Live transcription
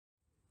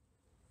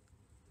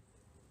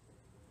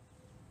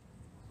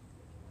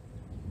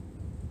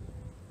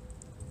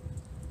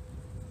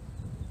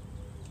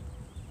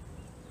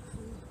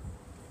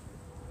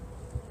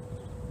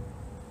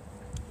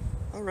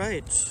All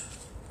right.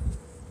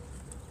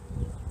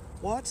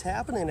 What's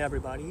happening,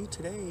 everybody?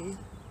 Today,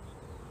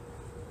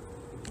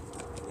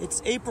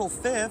 it's April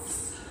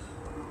 5th,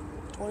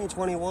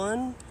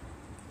 2021.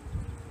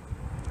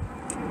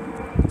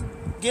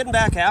 Getting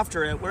back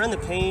after it. We're in the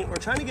paint. We're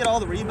trying to get all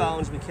the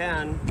rebounds we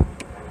can.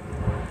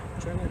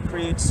 Trying to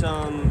create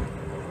some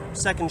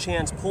second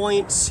chance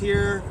points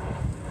here.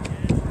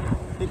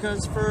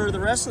 Because for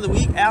the rest of the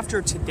week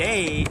after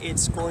today,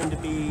 it's going to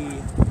be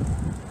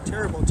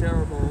terrible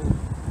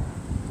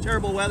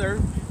weather.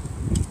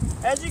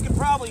 As you can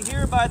probably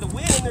hear by the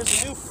wind,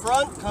 there's a new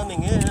front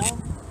coming in.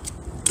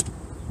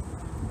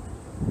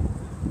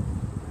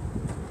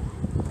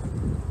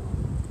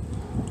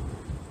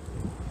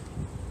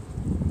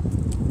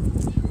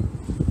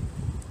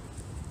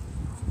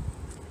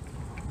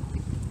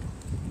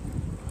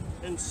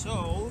 And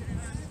so,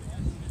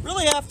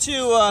 really have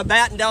to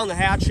batten down the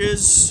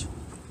hatches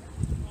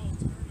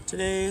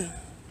today.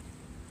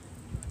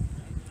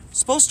 It's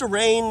supposed to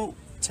rain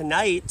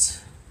tonight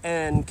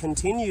and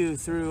continue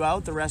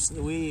throughout the rest of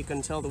the week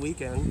until the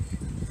weekend.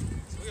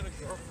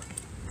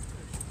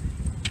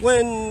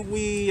 When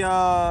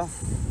I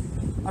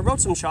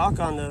wrote some chalk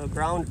on the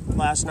ground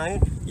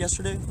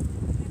yesterday.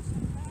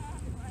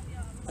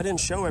 I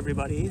didn't show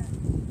everybody,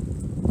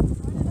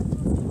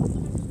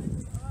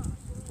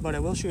 but I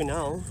will show you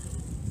now.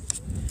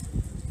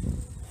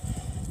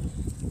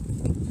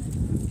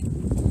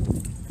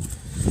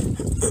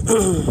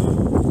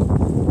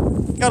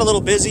 Got a little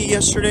busy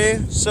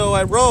yesterday, so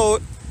I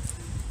wrote,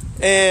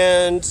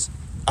 and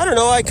I don't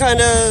know, I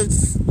kind of,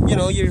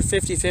 you're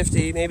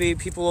 50-50. Maybe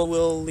people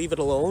will leave it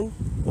alone,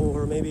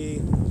 or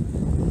maybe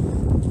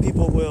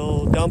people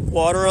will dump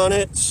water on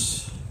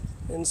it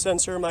and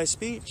censor my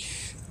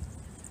speech.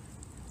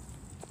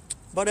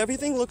 But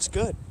everything looks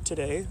good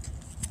today.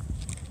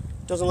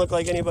 Doesn't look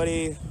like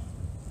anybody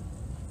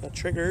got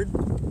triggered.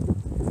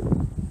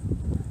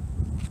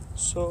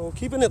 So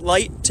keeping it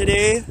light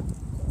today.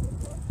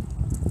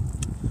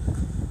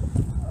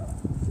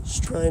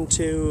 Just trying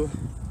to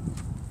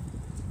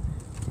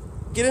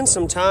get in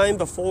some time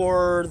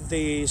before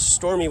the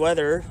stormy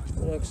weather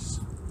the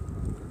next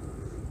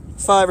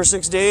 5 or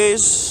 6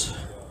 days.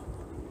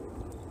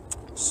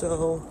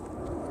 So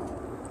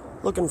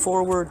looking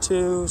forward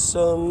to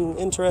some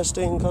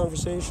interesting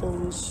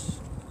conversations.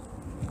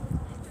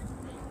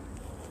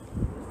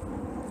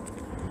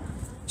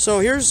 So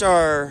here's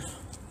our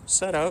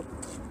setup.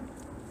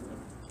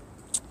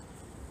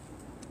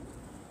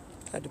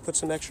 Had to put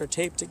some extra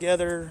tape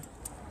together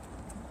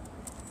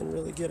and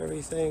really get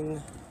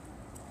everything,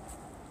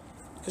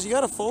 because you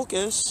gotta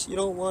focus. You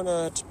don't want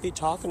to be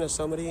talking to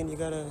somebody and you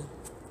gotta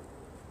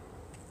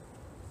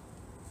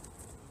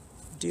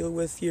deal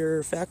with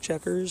your fact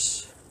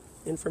checkers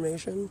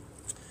information.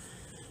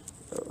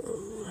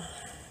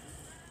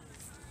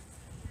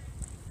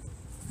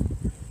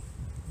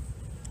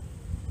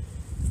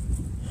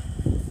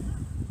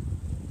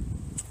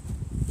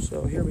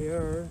 So here we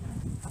are.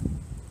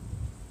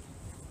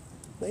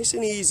 Nice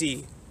and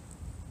easy.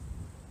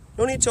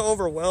 No need to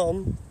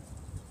overwhelm.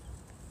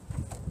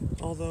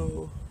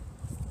 Although,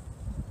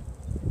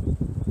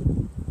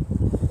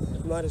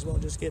 you might as well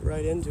just get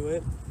right into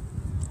it.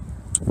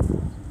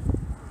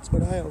 That's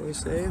what I always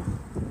say.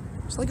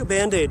 It's like a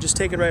Band-Aid, just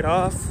take it right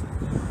off.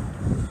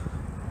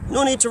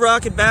 No need to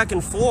rock it back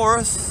and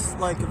forth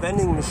like a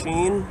vending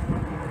machine.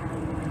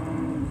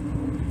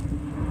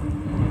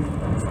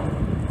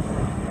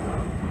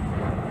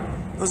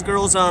 Those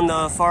girls on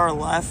the far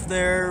left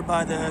there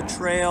by the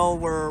trail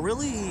were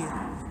really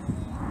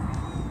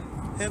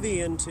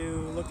heavy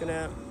into looking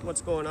at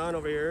what's going on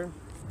over here.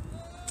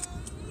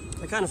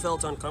 I kind of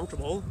felt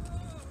uncomfortable.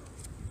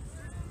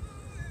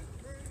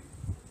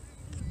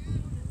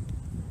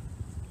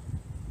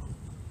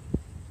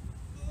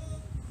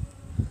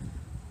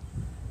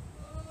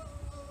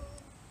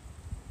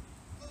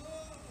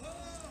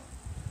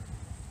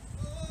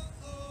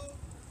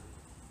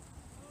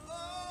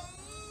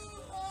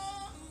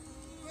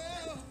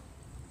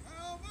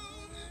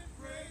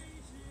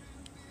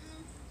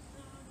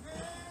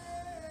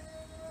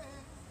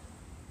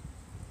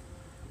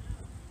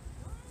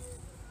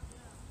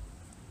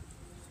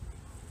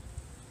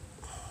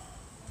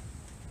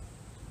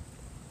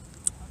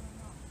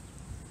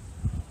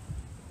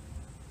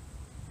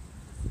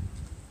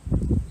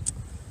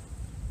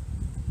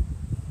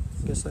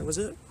 Guess that was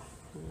it.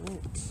 All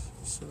right,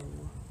 so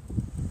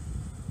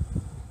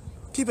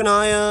keep an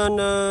eye on,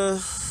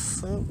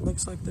 well,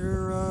 looks like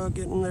they're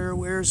getting their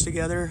wares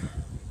together.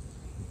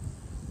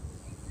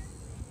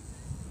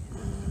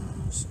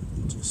 So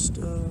just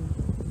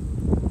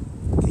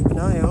keep an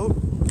eye out.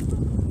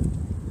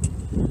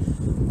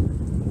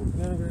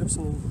 Gotta grab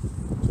some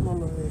on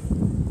my...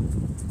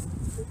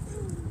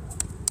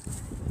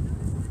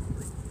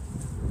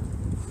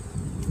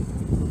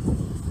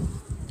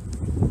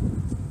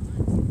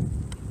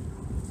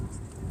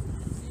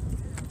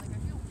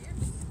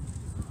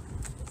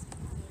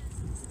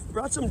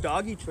 Brought some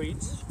doggy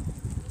treats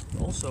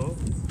also,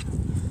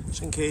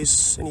 just in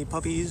case any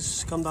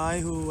puppies come by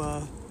who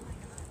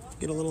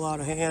get a little out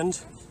of hand.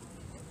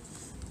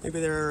 Maybe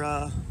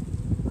their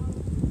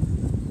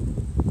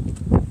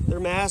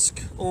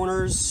mask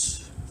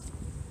owners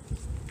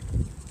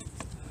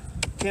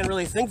can't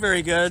really think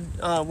very good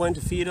when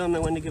to feed them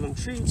and when to give them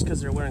treats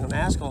because they're wearing a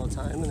mask all the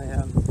time and they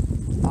have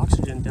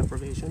oxygen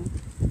deprivation.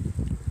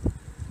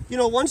 You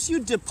know, once you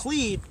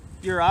deplete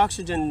your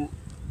oxygen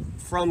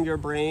from your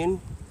brain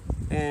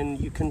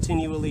and you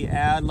continually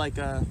add like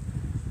a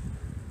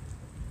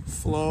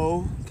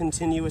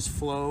continuous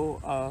flow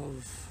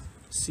of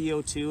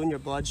CO2 in your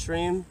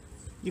bloodstream,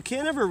 you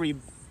can't ever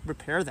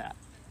repair that.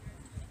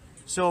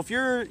 So if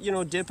you're, you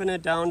know, dipping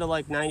it down to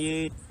like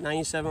 98,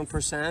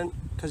 97%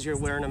 because you're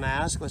wearing a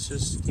mask, let's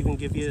just even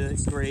give you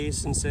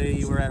grace and say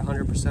you were at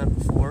 100%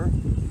 before.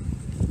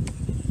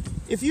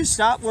 If you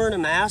stop wearing a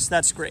mask,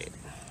 that's great.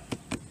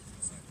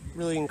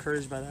 Really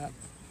encouraged by that.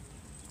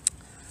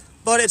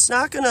 But it's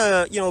not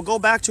gonna, you know, go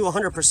back to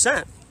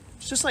 100%.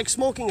 It's just like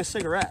smoking a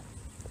cigarette.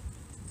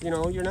 You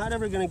know, you're not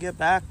ever gonna get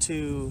back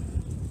to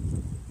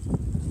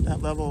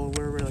that level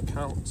where it really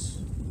counts.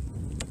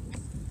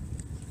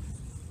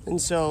 And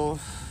so,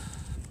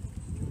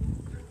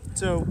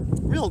 it's a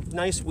real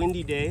nice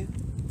windy day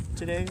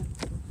today.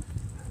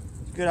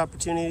 Good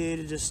opportunity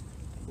to just,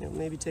 you know,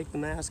 maybe take the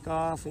mask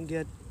off and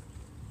get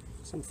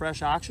some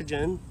fresh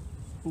oxygen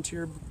into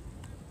your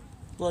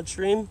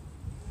bloodstream.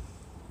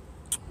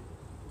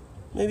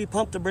 Maybe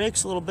pump the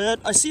brakes a little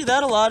bit. I see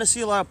that a lot. I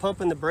see a lot of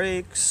pumping the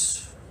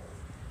brakes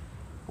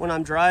when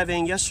I'm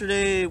driving.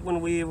 Yesterday when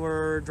we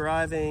were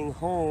driving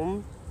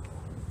home,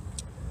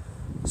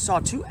 I saw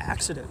 2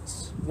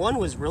 accidents. One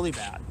was really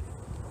bad.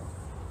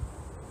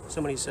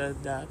 Somebody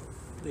said that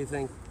they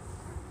think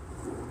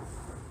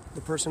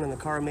the person in the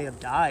car may have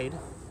died.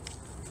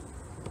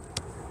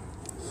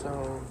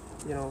 So,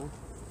 you know,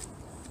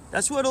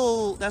 that's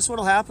what'll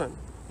happen.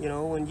 You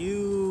know, when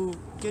you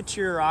get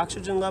your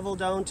oxygen level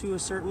down to a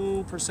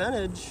certain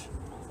percentage,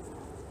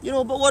 you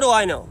know, but what do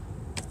I know?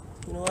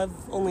 You know,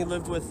 I've only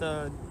lived with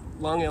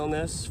lung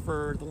illness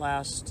for the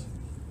last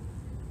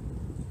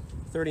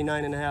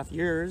 39 and a half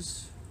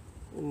years.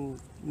 In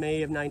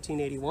May of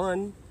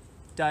 1981,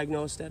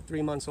 diagnosed at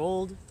 3 months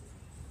old,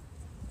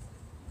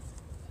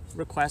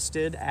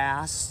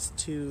 asked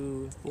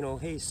to, you know,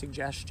 hey,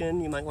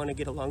 suggestion, you might want to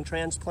get a lung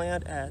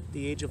transplant at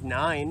the age of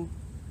 9.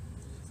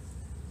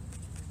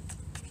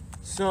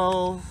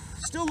 So,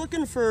 still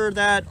looking for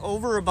that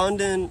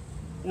overabundant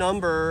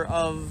number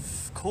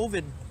of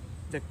COVID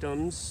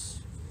victims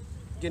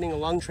getting a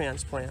lung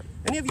transplant.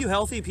 Any of you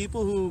healthy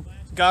people who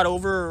got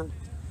over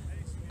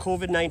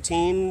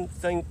COVID-19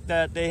 think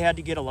that they had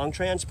to get a lung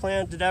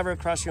transplant? Did that ever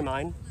cross your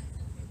mind?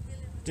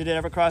 Did it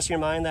ever cross your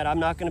mind that I'm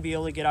not going to be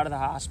able to get out of the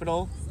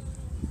hospital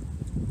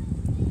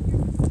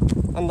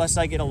unless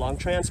I get a lung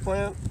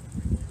transplant?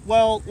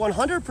 Well,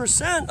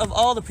 100% of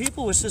all the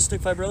people with cystic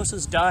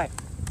fibrosis die.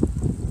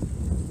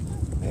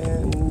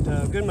 And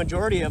a good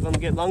majority of them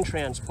get lung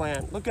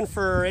transplant. Looking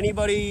for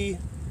anybody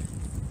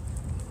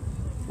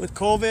with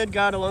COVID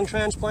got a lung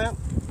transplant?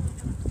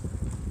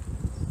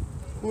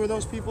 Who are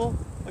those people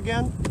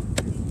again?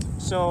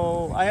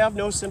 So I have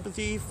no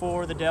sympathy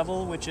for the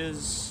devil, which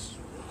is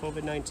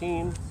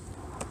COVID-19.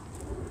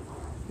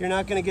 You're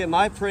not going to get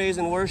my praise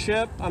and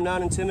worship. I'm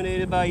not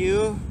intimidated by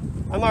you.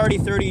 I'm already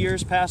 30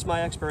 years past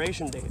my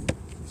expiration date.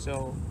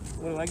 So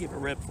what do I give a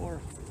rip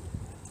for?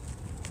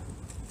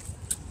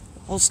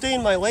 I'll stay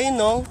in my lane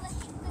though.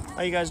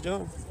 How you guys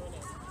doing?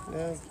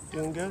 Yeah,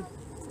 doing good.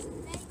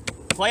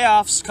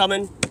 Playoffs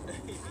coming.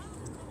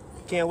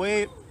 Can't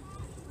wait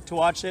to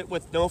watch it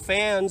with no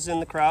fans in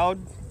the crowd.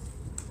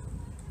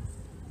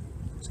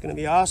 It's gonna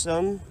be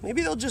awesome.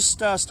 Maybe they'll just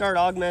start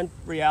augmented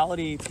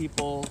reality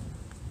people.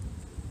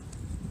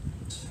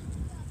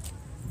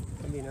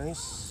 That'd be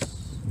nice.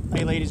 How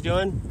you ladies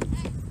doing?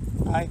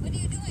 Hi. What are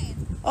you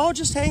doing? Oh,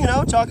 just hanging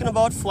out, talking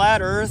about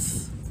flat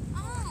Earth.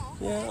 Oh,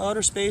 okay. Yeah,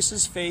 outer space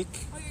is fake.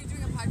 Oh, you're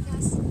doing a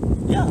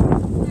podcast? Yeah.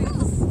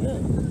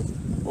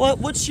 Nice. Yeah.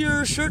 What's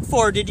your shirt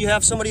for? Did you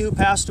have somebody who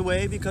passed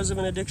away because of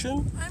an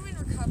addiction? I'm in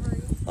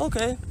recovery.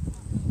 Okay.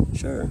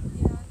 Sure.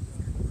 Yeah.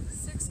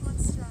 6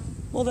 months strong.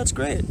 Well, that's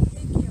great.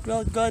 Thank you.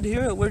 Well, glad to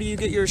hear it. Where do you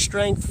get your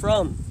strength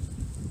from?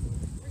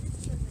 Where did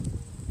the shirt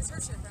from? Is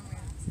her shirt from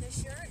where? The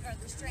shirt or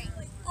the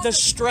strength? The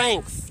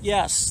strength,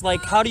 yes.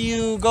 Like, how do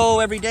you go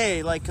every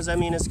day? Like, because I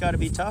mean, it's got to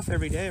be tough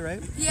every day,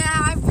 right? Yeah,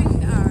 I've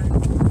been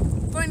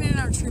going in and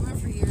out of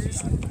treatment for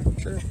years.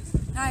 Sure.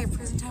 Now I have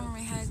prison time on my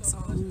head, so.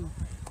 And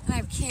I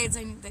have kids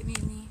that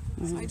need me.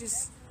 So I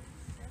just,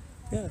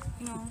 Yeah.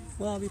 you know.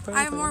 Well, I'll be proud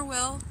I have of more that.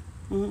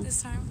 will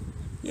this time.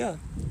 Yeah.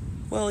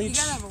 Well, You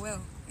gotta have a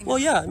will. You know? Well,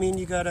 yeah. I mean,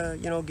 you gotta,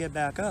 you know, get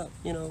back up.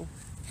 You know.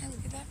 Can I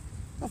look at that?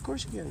 Of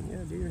course you can.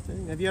 Yeah, do your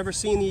thing. Have you ever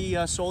seen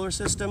the solar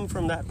system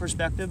from that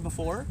perspective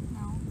before?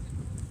 No.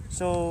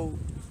 So,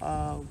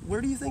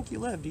 where do you think you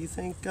live? Do you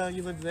think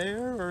you live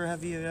there, or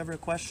have you ever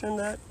questioned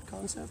that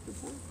concept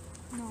before?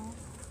 No.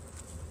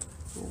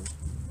 Yeah.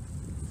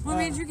 What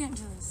made you get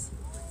into this?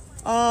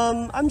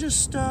 I'm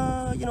just,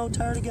 you know,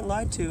 tired of getting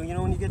lied to. You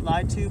know, when you get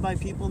lied to by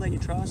people that you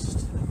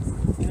trust,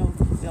 you know,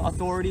 the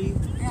authority,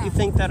 Yeah. you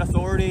think that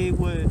authority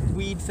would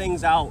weed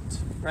things out,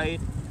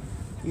 right?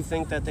 you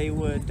think that they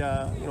would,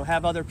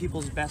 have other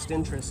people's best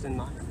interest in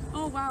mind,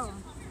 Oh, wow.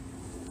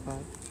 but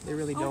they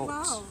really Oh, don't.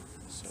 wow.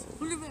 So,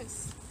 Look at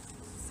this.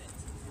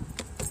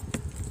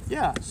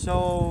 yeah.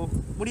 So,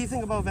 what do you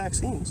think about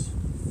vaccines?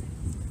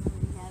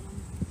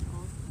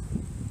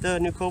 The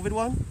new COVID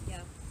one?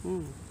 Yeah.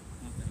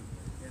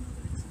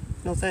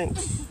 No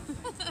thanks.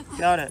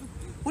 Got it.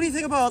 What do you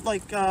think about,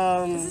 like,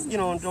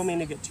 don't mean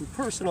to get too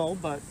personal,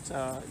 but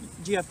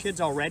do you have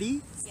kids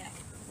already? Yeah.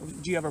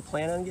 Do you ever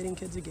plan on getting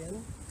kids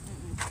again?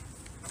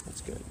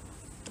 That's good.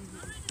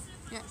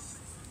 Yes.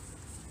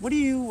 What do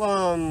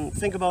you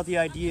think about the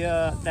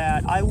idea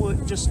that I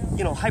would just,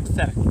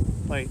 hypothetically,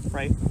 like,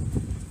 right?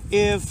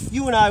 If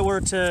you and I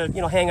were to,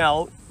 hang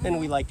out and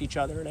we liked each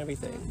other and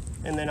everything,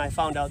 and then I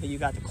found out that you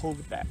got the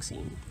COVID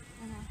vaccine,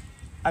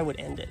 I would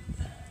end it.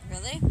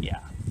 Really? Yeah.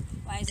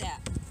 Why is that?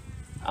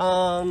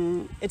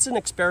 It's an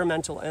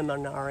experimental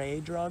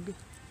mRNA drug.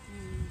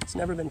 It's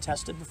never been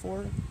tested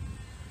before.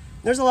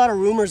 There's a lot of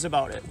rumors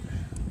about it,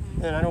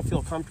 and I don't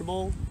feel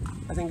comfortable.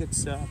 I think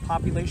it's a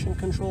population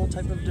control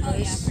type of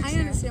device. I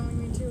understand what you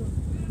mean too.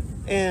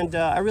 And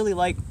I really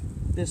like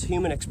this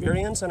human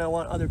experience, and I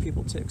want other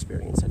people to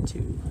experience it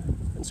too.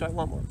 And so I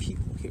want more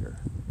people here.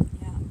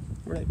 Yeah. I'm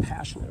really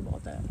passionate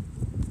about that.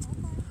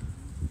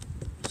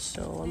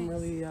 So I'm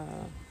really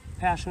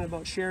passionate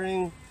about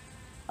sharing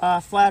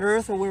flat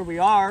Earth and where we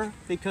are,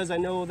 because I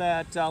know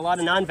that a lot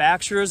of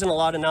non-vaxxers and a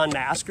lot of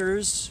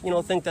non-maskers,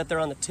 think that they're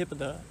on the tip of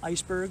the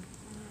iceberg,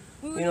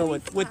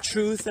 with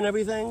truth and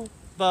everything.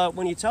 But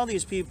when you tell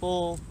these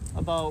people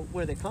about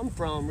where they come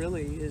from,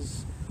 really,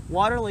 is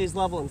water lays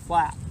level and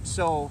flat.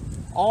 So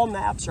all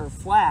maps are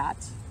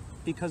flat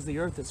because the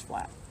Earth is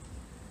flat.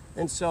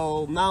 And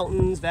so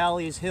mountains,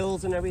 valleys,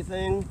 hills, and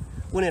everything,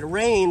 when it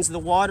rains, the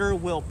water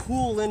will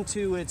pool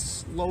into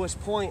its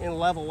lowest point and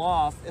level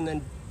off, and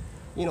then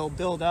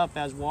build up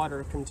as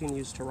water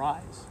continues to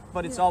rise.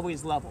 But it's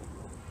always level.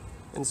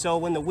 And so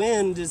when the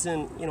wind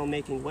isn't,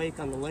 making wake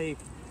on the lake,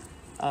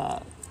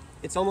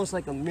 it's almost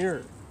like a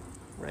mirror,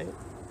 right?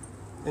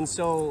 And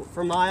so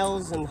for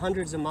miles and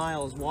hundreds of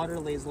miles, water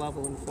lays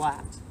level and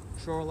flat,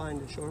 shoreline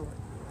to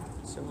shoreline.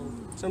 So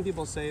some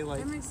people say, like,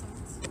 That makes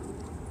sense.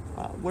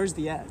 where's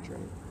the edge, right?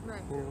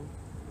 Right.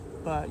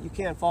 But you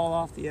can't fall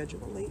off the edge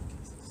of a lake,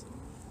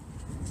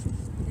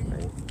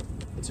 right?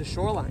 It's a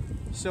shoreline.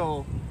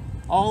 So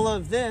all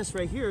of this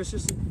right here is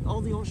just,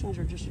 all the oceans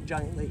are just a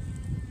giant lake.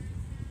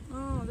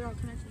 Oh, they're all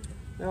connected.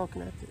 They're all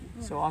connected.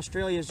 Yeah. So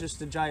Australia is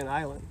just a giant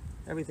island.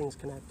 Everything's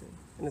connected,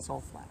 and it's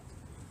all flat.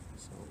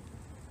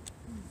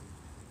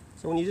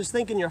 So when you just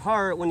think in your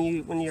heart, when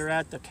you're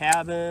at the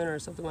cabin or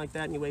something like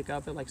that, and you wake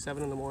up at like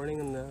 7 in the morning,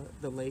 and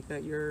the lake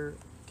that you're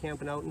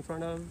camping out in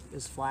front of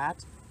is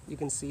flat, you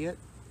can see it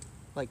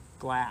like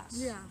glass.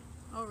 Yeah.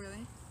 Oh,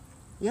 really?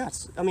 Yeah,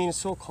 it's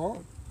so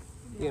calm.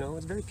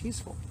 It's very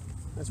peaceful.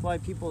 That's why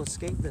people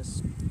escape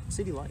this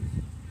city life,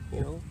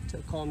 to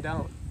calm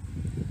down.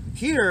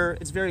 Here,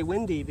 it's very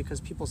windy because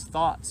people's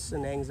thoughts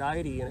and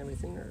anxiety and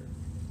everything are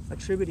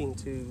attributing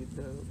to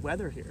the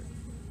weather here.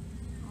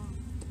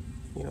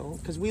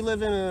 Because we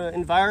live in an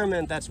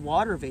environment that's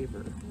water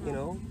vapor,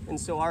 and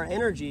so our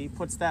energy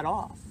puts that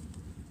off.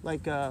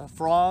 Like a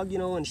frog,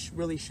 in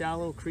really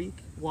shallow creek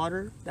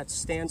water that's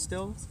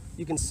standstill,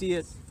 you can see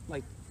it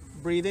like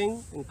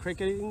breathing and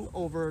cricketing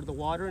over the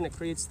water, and it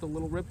creates the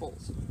little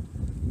ripples.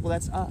 Well,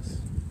 that's us.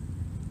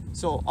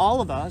 So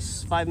all of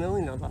us, 5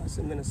 million of us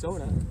in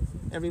Minnesota,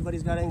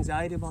 everybody's got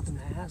anxiety about the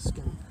mask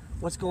and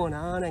what's going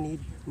on. I need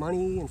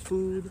money and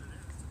food.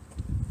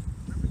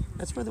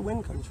 That's where the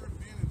wind comes from.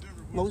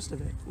 Most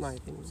of it, in my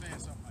opinion.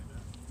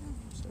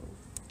 So,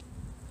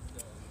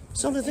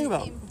 something to think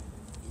about.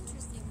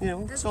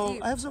 So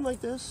I have something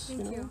like this.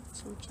 Thank you.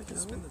 So check it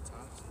out.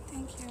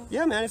 Thank you.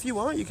 Yeah, man. If you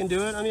want, you can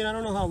do it. I mean, I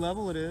don't know how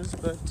level it is,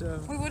 but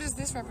Wait, what does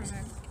this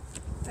represent?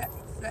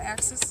 The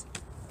axis?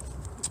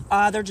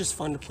 they're just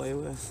fun to play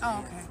with.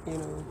 Oh, okay.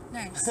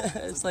 Nice.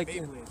 It's like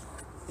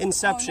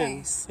Inception. Oh,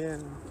 nice. Yeah.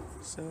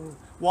 So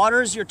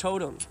water is your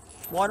totem.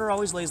 Water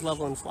always lays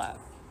level and flat.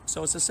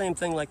 So it's the same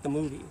thing like the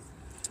movie.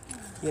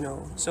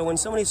 So when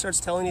somebody starts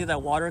telling you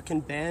that water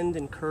can bend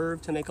and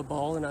curve to make a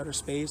ball in outer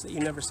space that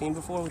you've never seen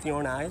before with your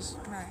own eyes,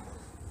 Right.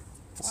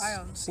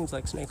 Wild. seems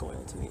like snake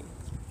oil to me.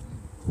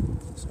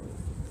 So,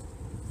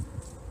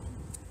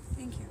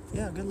 Thank you.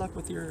 yeah, good luck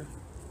with your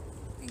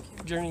Thank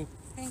you. journey.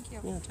 Thank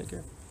you. Yeah, take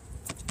care.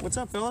 What's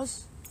up,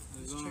 fellas?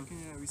 Just checking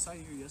it out. We saw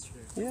you here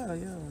yesterday.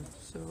 Yeah.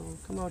 So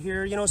come out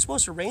here. It's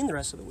supposed to rain the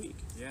rest of the week.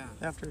 Yeah.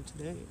 After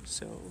today,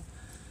 so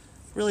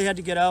really had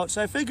to get out.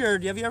 So I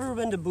figured, have you ever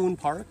been to Boone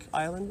Park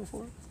Island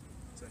before?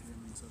 Is that here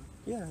in Minnesota?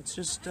 Yeah, it's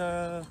just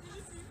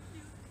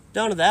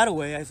down to that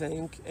away, I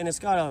think, and it's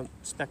got a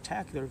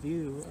spectacular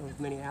view of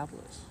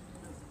Minneapolis.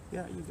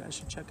 Yeah, you guys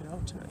should check it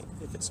out tonight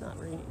if it's not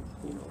raining,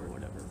 or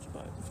whatever.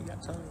 But if you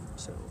got time,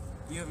 so.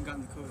 You haven't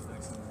gotten the COVID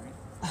vaccine, right?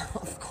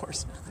 Of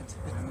course not.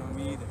 I know,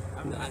 me either.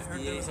 I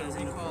heard there was a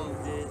recall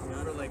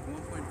for like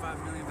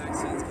 1.5 million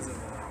vaccines because of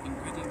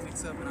ingredient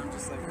mix-up, and I'm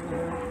just like,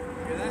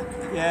 hear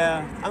that?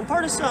 Yeah, I'm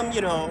part of some,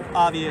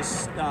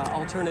 obvious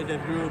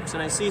alternative groups,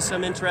 and I see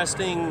some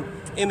interesting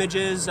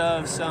images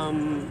of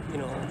some,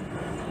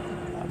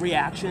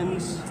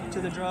 reactions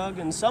to the drug,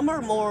 and some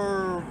are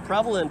more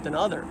prevalent than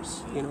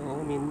others,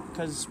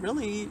 because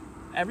really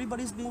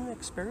everybody's being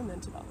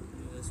experimented on.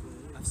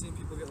 I've seen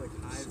people get like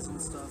hives and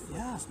stuff.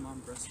 Yeah. This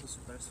mom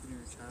breastfeeding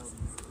her child,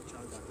 and the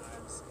child got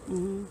hives.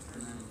 And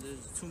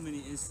there's too many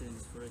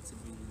incidents for it to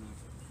be,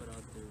 put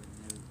out there,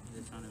 and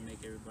they're trying to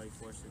make everybody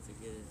force it to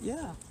get it.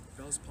 Yeah.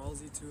 Bell's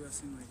palsy too. I've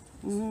seen like.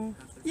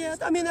 half their Yeah,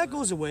 face I mean, that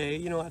goes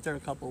away, after a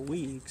couple of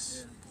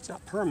weeks. Yeah. It's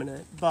not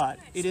permanent, but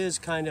it is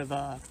kind of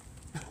a,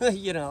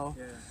 Yeah.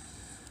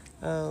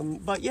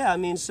 but yeah, I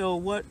mean, so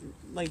what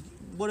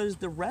is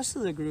the rest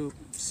of the group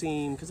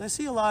seeing? Because I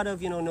see a lot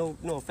of, no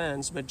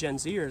offense, but Gen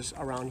Zers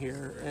around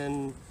here,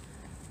 and,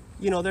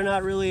 they're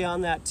not really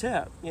on that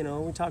tip. We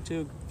talked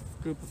to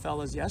a group of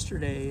fellas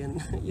yesterday,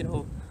 and,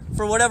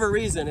 for whatever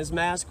reason, his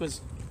mask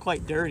was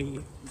quite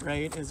dirty,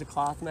 right? It was a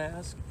cloth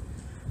mask.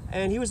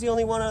 And he was the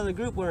only one out of the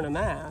group wearing a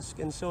mask,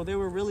 and so they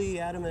were really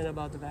adamant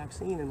about the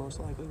vaccine and most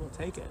likely will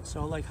take it.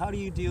 So, how do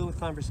you deal with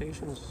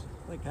conversations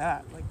like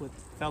that, like with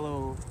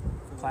fellow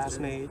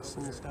classmates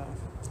and stuff?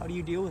 How do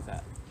you deal with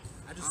that?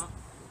 I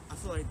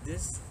feel like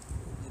this,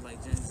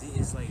 like Gen Z,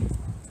 is like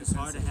it's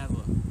hard to have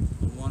a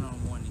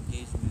one-on-one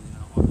engagement,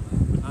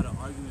 not an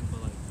argument,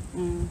 but like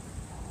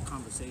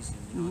conversation.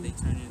 They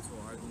turn it into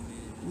an argument.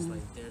 It's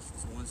like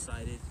it's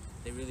one-sided.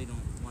 They really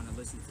don't want to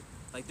listen to.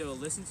 Like they'll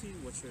listen to you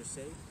what you're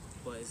saying,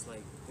 but it's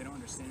like They don't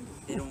understand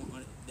it. they don't.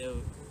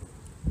 They'll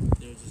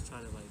just try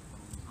to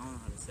I don't know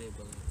how to say it,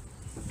 but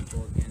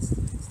go against it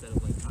instead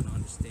of trying to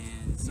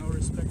understand. No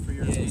respect for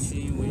your Yeah, opinion.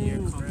 seeing where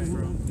you're coming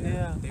from.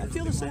 Yeah, I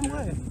feel the same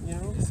way,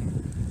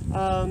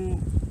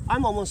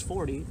 I'm almost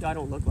 40. I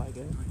don't look like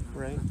it,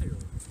 right? I think you're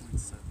like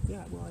 27.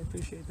 Yeah, well, I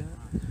appreciate that.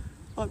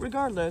 But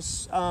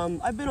regardless,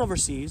 I've been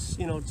overseas,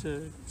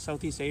 to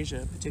Southeast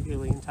Asia,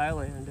 particularly in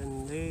Thailand,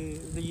 and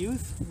the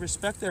youth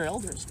respect their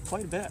elders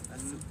quite a bit,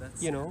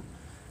 That's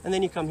And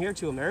then you come here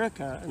to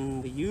America,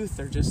 and the youth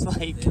are just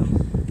like, They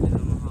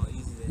don't know how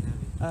easy they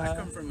have it. I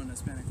come from an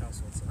Hispanic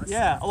household, so I see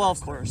yeah, that well, of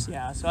firsthand. course,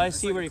 yeah. So I It's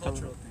see like where a you're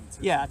coming from. cultural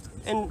thing, too. Yeah,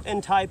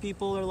 and Thai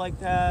people are like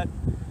that.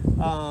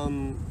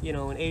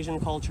 And Asian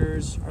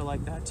cultures are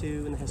like that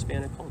too, and the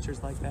Hispanic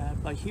culture's like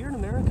that. But here in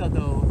America,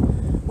 though,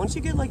 once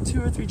you get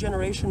 2 or 3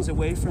 generations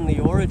away from the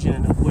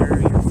origin of where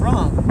you're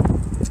from,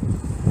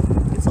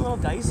 it's a little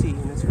dicey,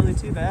 and it's really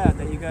too bad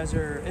that you guys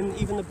are, and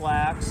even the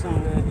blacks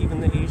and even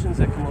the Asians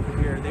that come over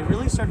here, they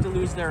really start to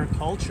lose their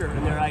culture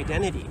and their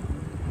identity.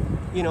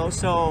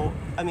 So,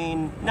 I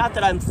mean, not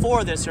that I'm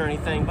for this or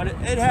anything, but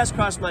it has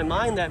crossed my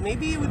mind that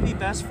maybe it would be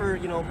best for,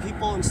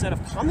 people, instead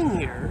of coming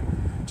here,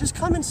 just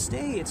come and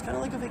stay. It's kind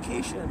of like a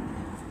vacation.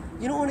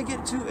 You don't want to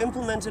get too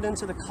implemented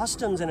into the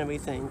customs and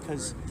everything,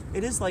 because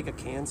it is like a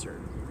cancer.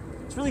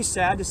 It's really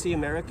sad to see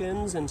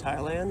Americans in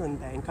Thailand and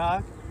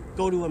Bangkok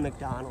go to a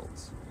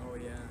McDonald's. Oh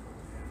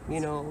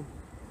yeah.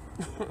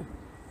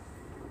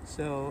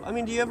 So, I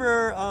mean, do you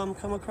ever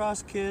come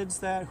across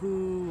kids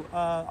who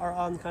are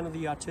on kind of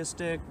the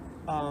autistic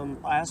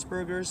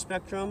Asperger's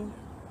spectrum?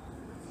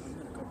 I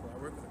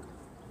work with a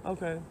couple.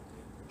 Okay,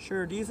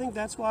 sure. Do you think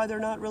that's why they're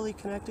not really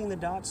connecting the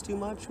dots too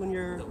much when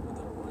you're...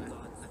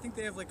 I think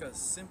they have a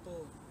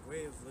simple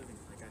way of living.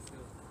 I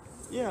feel.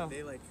 Yeah.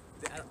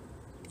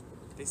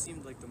 They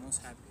seem like the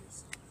most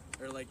happiest,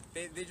 or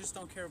they just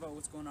don't care about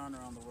what's going on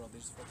around the world. They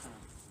just feel kind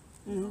of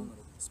in their own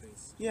little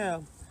space. Yeah.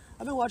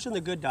 I've been watching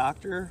The Good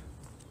Doctor.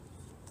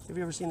 Have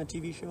you ever seen the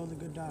TV show The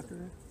Good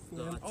Doctor?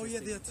 Yeah. Oh yeah,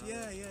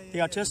 The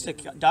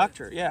autistic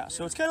doctor, yeah.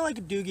 So it's kind of like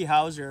a Doogie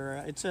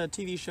Howser. It's a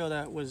TV show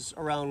that was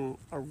around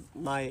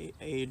my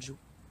age,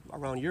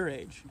 around your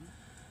age.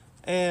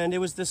 And it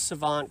was this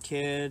savant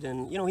kid,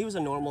 and he was a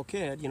normal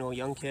kid, a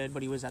young kid,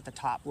 but he was at the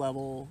top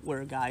level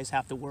where guys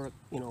have to work,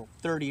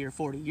 30 or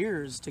 40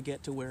 years to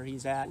get to where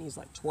he's at, and he's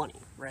like 20,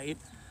 right?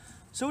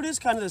 So it is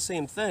kind of the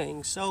same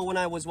thing. So when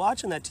I was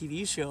watching that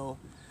TV show,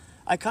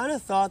 I kind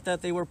of thought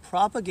that they were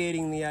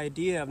propagating the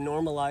idea of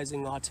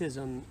normalizing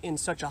autism in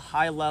such a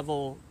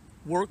high-level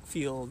work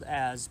field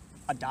as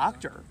a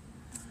doctor.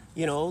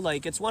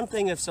 It's one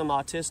thing if some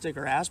autistic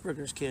or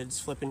Asperger's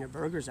kid's flipping your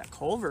burgers at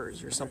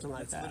Culver's or something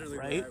like that, literally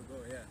right? where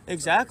I go, yeah.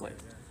 Exactly.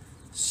 Yeah.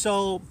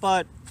 So,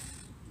 but,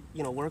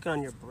 working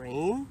on your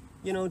brain,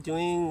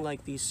 doing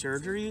these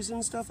surgeries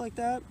and stuff like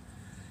that.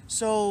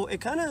 So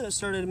it kind of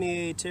started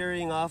me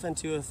tearing off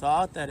into a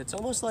thought that it's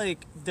almost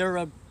like they're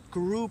a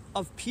group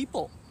of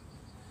people.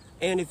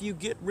 And if you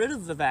get rid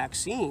of the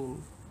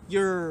vaccine,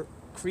 you're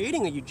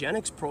creating a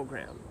eugenics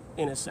program,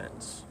 in a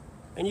sense.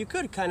 And you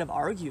could kind of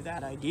argue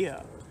that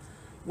idea,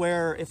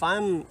 where if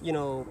I'm,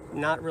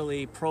 not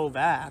really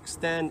pro-vax,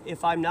 then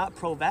if I'm not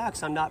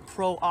pro-vax, I'm not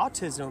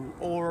pro-autism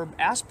or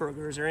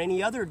Asperger's or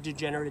any other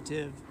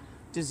degenerative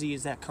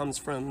disease that comes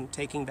from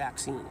taking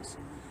vaccines.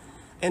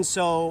 And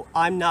so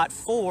I'm not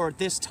for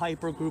this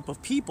type or group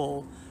of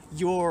people.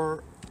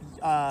 You're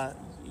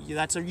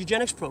that's a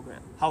eugenics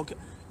program.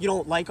 You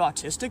don't like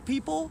autistic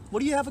people? What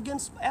do you have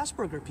against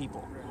Asperger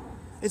people?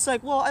 It's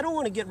like, well, I don't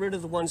want to get rid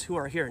of the ones who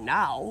are here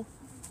now,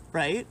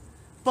 right?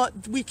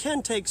 But we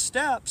can take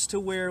steps to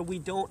where we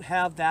don't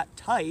have that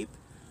type,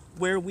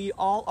 where we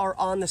all are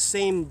on the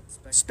same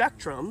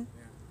spectrum,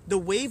 the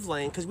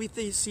wavelength, because we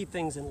see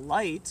things in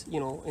light,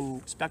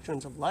 in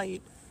spectrums of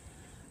light,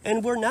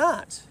 and we're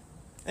not.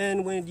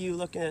 And when you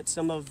look at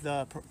some of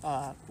the,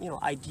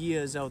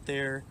 ideas out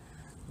there,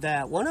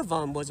 that one of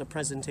them was a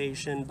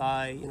presentation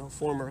by,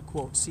 former,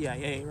 quote,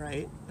 CIA,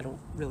 right? I don't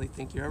really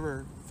think you're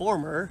ever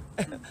former,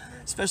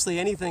 especially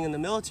anything in the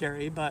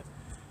military, but,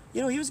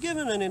 he was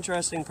given an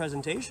interesting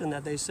presentation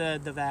that they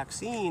said the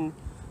vaccine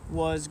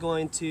was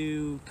going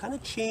to kind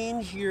of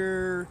change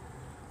your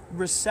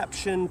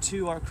reception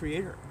to our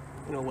Creator,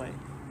 in a way.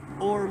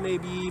 Or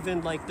maybe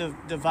even like the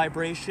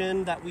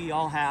vibration that we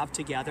all have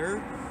together,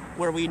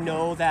 where we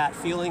know that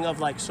feeling of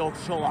like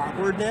social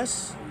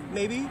awkwardness,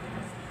 maybe.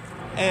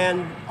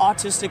 And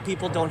autistic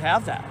people don't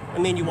have that. I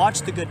mean, you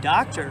watch The Good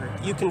Doctor,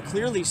 you can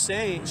clearly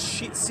see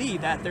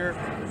that they're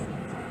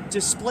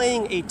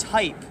displaying a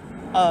type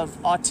of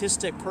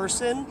autistic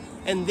person,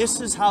 and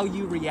this is how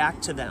you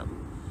react to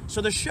them.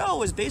 So the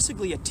show is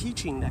basically a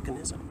teaching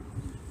mechanism.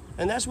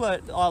 And that's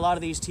what a lot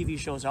of these TV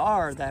shows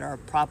are that are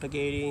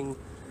propagating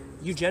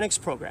eugenics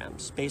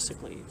programs,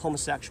 basically.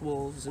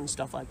 Homosexuals and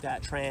stuff like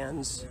that,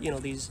 trans,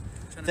 these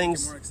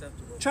things.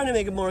 Trying to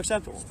make it more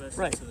acceptable. Especially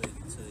right. To the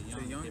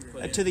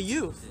young. To the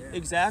youth,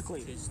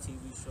 exactly. Kids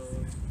TV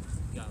shows,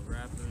 you got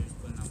rappers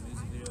putting out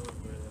music videos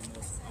where the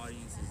most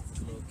audience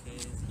is little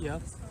kids.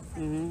 Yep.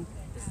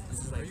 This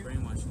is like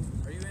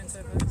brainwashing. Are you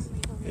anti-vax?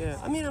 Yeah,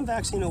 I mean, I'm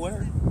vaccine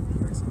aware,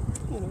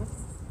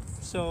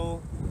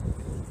 so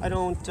I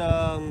don't,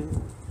 I'm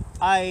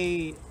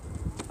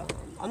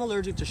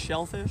allergic to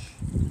shellfish.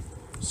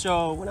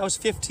 So when I was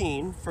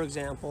 15, for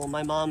example,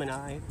 my mom and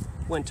I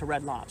went to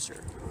Red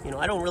Lobster.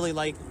 I don't really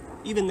like,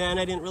 even then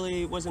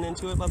wasn't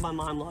into it, but my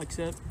mom likes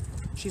it.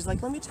 She's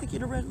like, let me take you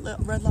to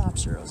Red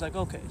Lobster. I was like,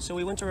 okay. So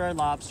we went to Red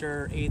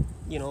Lobster, ate,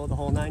 the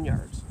whole 9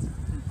 yards.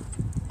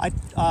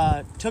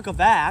 I took a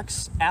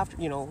vax after,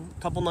 a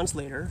couple months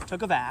later,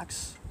 took a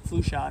vax,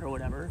 flu shot or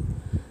whatever.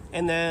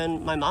 And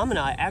then my mom and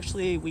I,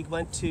 we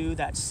went to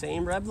that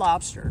same Red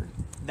Lobster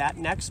that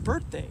next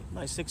birthday,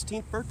 my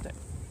 16th birthday.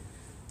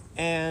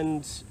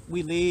 And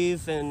we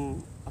leave,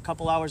 and a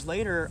couple hours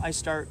later, I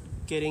start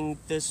getting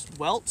this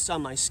welts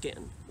on my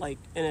skin, and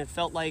it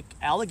felt like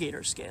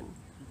alligator skin.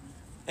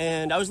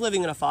 And I was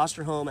living in a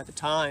foster home at the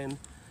time,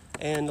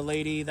 and the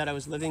lady that I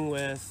was living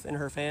with and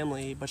her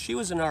family, but she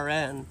was an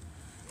RN,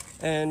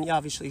 and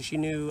obviously she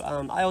knew.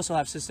 I also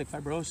have cystic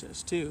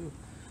fibrosis too,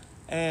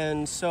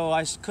 and so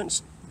I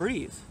couldn't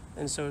breathe,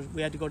 and so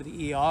we had to go to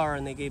the ER,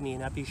 and they gave me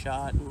an epi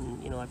shot,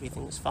 and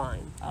everything was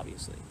fine,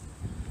 obviously.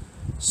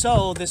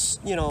 So this,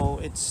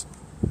 it's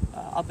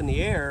up in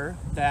the air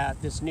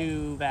that this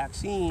new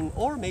vaccine,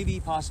 or maybe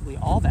possibly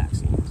all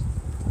vaccines,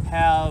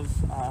 have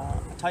a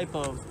type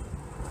of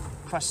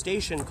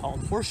crustacean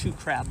called horseshoe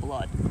crab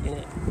blood in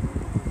it.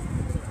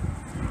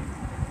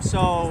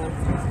 So,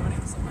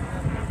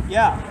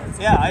 yeah,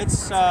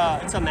 it's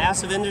a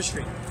massive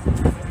industry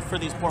for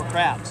these poor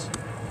crabs.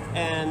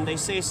 And they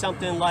say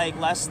something like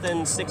less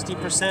than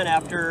 60%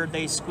 after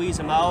they squeeze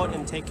them out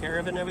and take care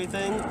of it and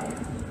everything,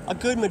 a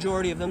good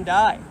majority of them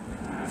die.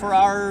 For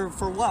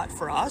what?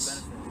 For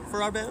us?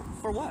 For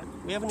what?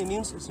 We have an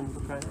immune system,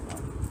 for crying out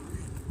loud.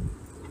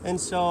 And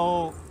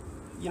so,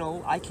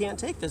 I can't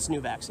take this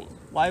new vaccine.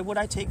 Why would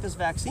I take this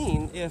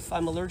vaccine if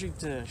I'm allergic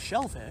to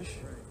shellfish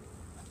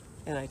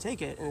and I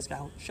take it and it's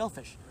got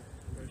shellfish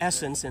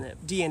essence in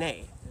it,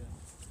 DNA?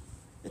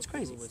 It's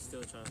crazy. People would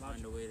still try to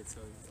find a way to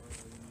tell you,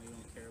 you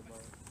don't care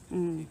about people,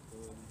 you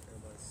don't care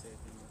about sick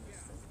and all that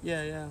stuff.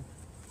 Yeah,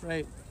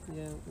 right.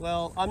 Yeah.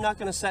 Well, I'm not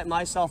going to set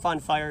myself on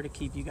fire to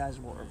keep you guys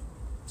warm.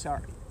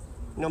 Sorry.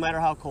 No matter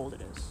how cold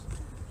it is.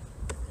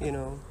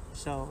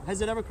 So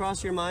has it ever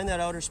crossed your mind that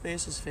outer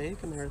space is fake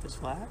and the Earth is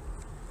flat?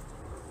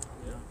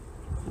 Yeah.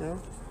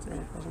 No?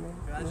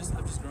 I've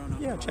just grown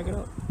up. Yeah, check it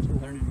out.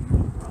 Learning,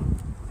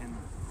 and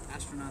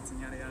astronauts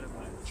and yada yada.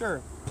 But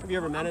Sure. Have you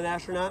ever met an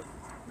astronaut?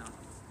 no.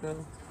 No. I'm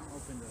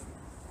open to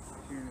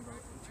hearing about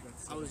what you got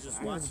to say. I was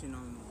just watching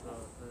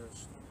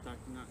kind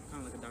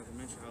of like a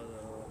documentary how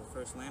the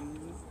first land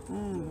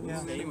movie. Yeah.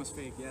 The name was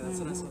fake. Yeah, that's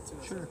what I saw too.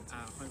 Sure.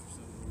 100%.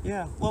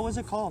 Yeah. What was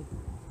it called?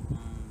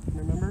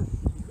 Remember?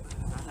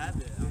 I have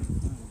it on the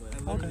phone, but I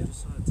literally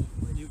just saw it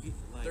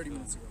like 30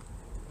 minutes ago.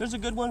 There's a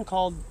good one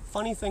called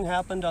Funny Thing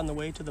Happened on the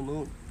Way to the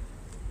Moon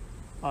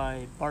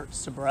by Bart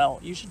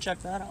Sibrel. You should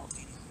check that out.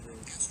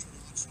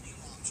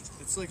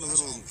 It's like a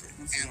little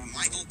And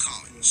Michael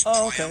Collins'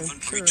 Oh, okay,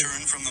 triumphant sure.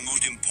 return from the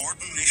most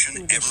important mission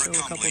Let me just ever show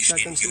a couple accomplished in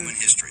seconds here. human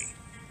history.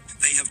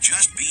 They have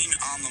just been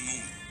on the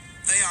moon.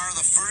 They are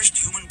the first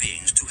human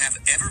beings to have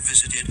ever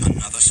visited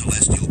another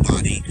celestial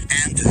body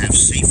and to have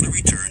safely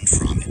returned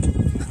from it.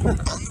 On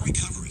the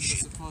recovery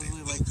ship,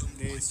 supposedly like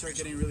they start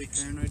getting really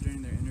paranoid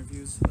during their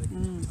interviews, like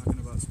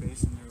talking about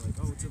space, and they're like,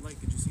 "Oh, what's it like?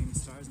 Did you see any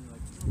stars?" And they're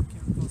like, "No, we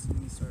can't recall seeing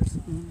any stars.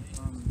 The moon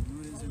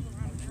isn't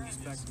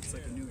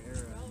it's like a new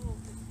era.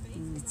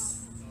 It's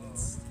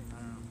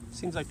I don't know.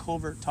 Seems like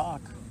covert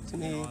talk to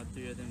me. All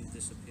three of them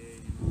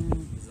disappeared, you know,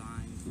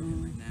 resigned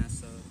from like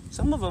NASA.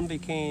 Some of them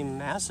became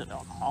massive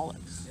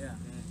alcoholics. Yeah.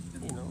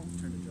 And You know.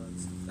 turned to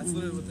drugs. That's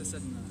literally what they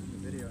said in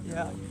the video. And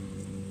Yeah. like,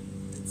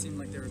 it seemed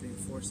like they were being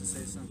forced to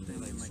say something,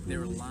 and like they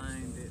were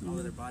lying. All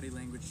of their body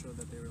language showed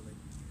that they were like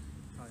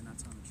probably not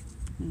telling the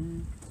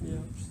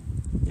truth.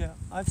 Yeah. Yeah.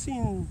 I've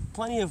seen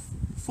plenty of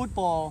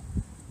football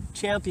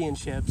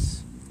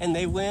championships, and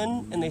they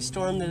win and they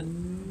storm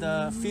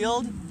the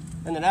field,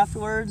 and then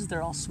afterwards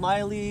they're all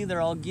smiley,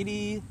 they're all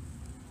giddy.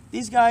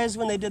 These guys,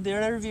 when they did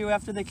their interview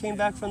after they came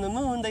back from the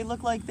moon, they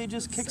look like they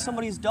just kicked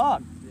somebody's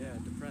dog. Yeah,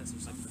 depressed.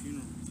 It's like a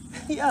funeral.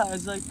 Yeah,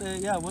 it's like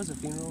it was a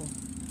funeral.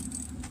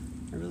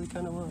 It really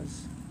kind of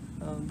was.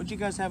 But you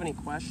guys have any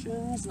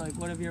questions? Like,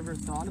 what have you ever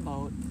thought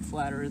about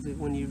flat Earth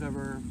when you've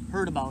ever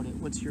heard about it?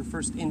 What's your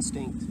first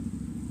instinct?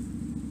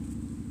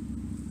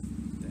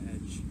 The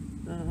edge.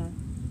 Uh-huh.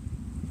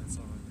 That's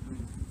all. I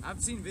mean, I've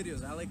seen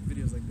videos. I like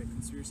videos like the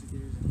conspiracy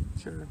theories. And,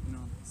 Sure. you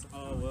know. Stuff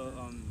Oh like well, that.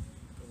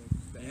 But,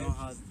 like, the you know edge.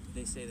 how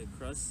they say the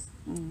crust,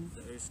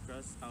 the Earth's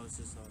crust, how it's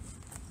just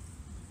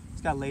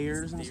It's got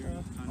layers and theory,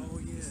 stuff. kind of. Oh,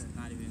 yeah. It's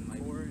not even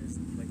like Or it's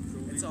like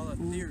proven. it's all a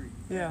theory.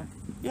 Yeah.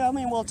 Yeah, I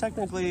mean, well,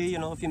 technically, you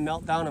know, if you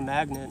melt down a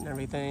magnet and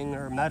everything,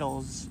 or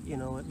metals, you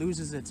know, it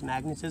loses its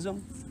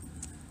magnetism.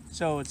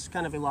 So it's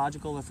kind of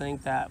illogical to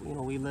think that, you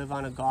know, we live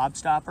on a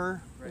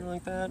gobstopper, you know,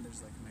 like that.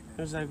 There's like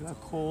There's like a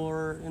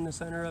core in the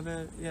center of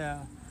it,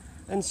 yeah.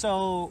 And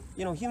so,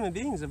 you know, human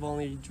beings have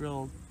only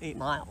drilled 8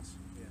 miles.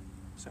 Yeah.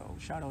 So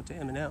shout out to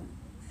Eminem.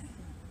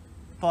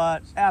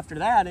 But after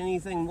that,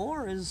 anything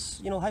more is,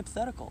 you know,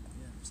 hypothetical.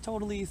 It's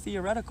totally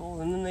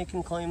theoretical. And then they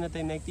can claim that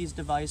they make these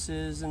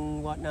devices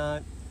and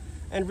whatnot.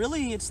 And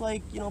really, it's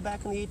like, you know,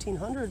 back in the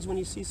 1800s when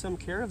you see some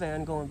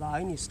caravan going by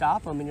and you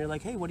stop them and you're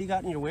like, hey, what do you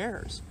got in your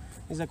wares?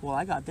 He's like, well,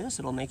 I got this.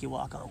 It'll make you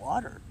walk on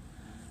water.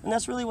 And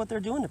that's really what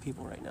they're doing to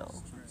people right now.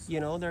 You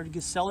know, they're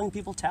just selling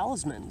people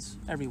talismans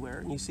everywhere.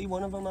 And you see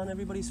one of them on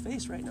everybody's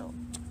face right now.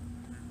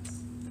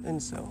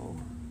 And so,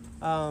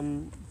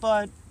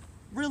 but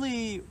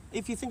really,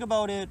 if you think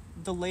about it,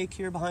 the lake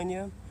here behind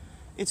you,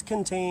 it's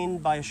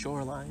contained by a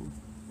shoreline,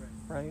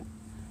 right?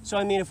 So,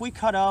 I mean, if we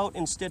cut out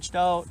and stitched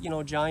out, you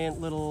know, giant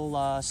little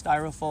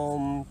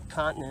styrofoam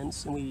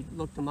continents and we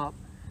looked them up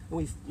and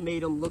we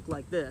made them look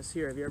like this.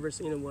 Here, have you ever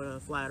seen what a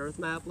flat Earth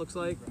map looks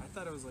like? I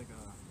thought it was like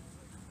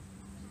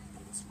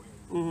a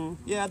square.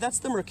 Yeah, that's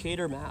the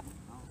Mercator map.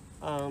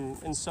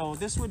 And so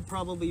this would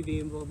probably be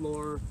a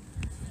more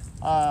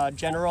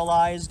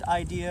generalized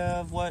idea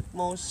of what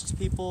most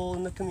people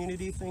in the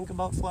community think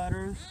about flat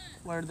Earth,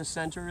 where the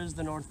center is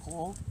the North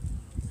Pole.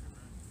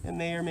 It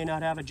may or may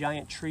not have a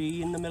giant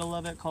tree in the middle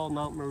of it called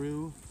Mount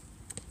Meru.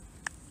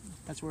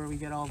 That's where we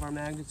get all of our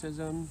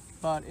magnetism,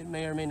 but it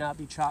may or may not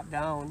be chopped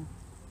down,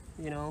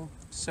 you know,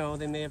 so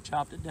they may have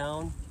chopped it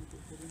down.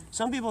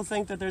 Some people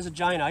think that there's a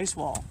giant ice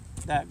wall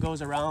that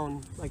goes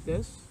around like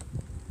this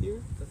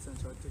here. That's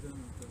Antarctica.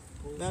 The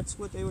poles. That's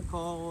what they would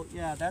call,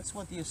 yeah, that's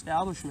what the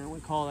establishment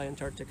would call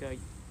Antarctica.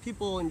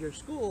 People in your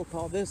school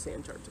call this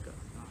Antarctica,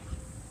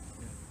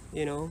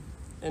 you know?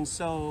 And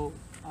so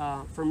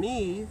for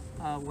me,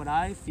 what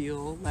I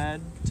feel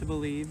led to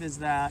believe is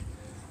that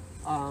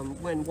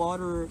when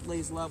water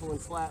lays level and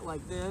flat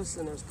like this,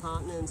 and there's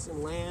continents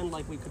and land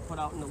like we could put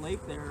out in the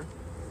lake there,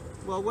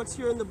 well, what's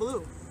here in the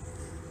blue?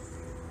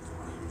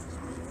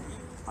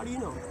 How do you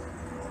know?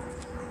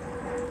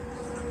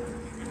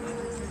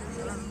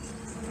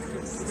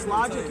 It's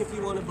logic if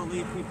you want to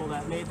believe people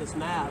that made this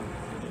map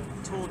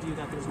told you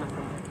that there's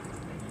nothing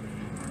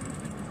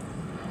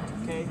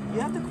there. Okay? You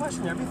have to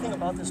question everything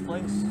about this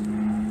place.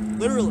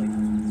 Literally.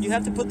 You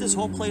have to put this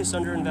whole place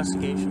under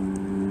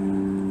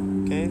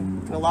investigation. Okay?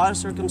 And a lot of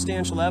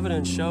circumstantial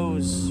evidence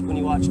shows when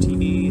you watch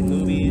TV and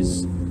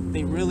movies,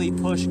 they really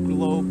push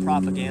globe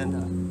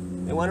propaganda.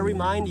 They want to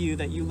remind you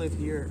that you live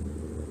here.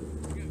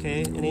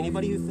 Okay? And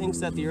anybody who thinks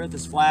that the earth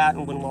is flat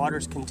and when water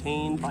is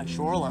contained by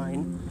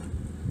shoreline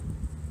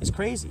is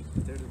crazy.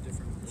 They're the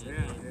different ones.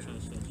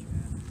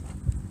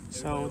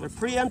 So they're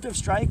preemptive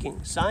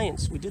striking.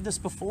 Science, we did this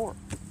before.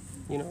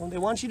 You know, they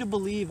want you to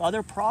believe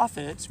other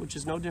prophets, which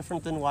is no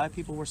different than why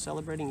people were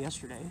celebrating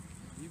yesterday.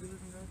 Do you believe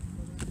in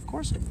God? Of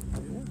course I do.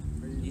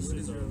 Yeah. What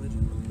is your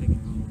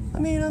religion? I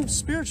mean, I'm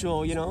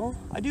spiritual, you know.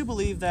 I do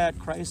believe that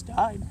Christ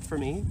died for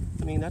me.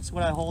 I mean, that's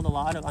what I hold a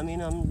lot of. I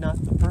mean, I'm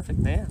not the perfect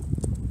man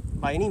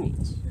by any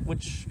means,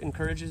 which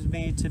encourages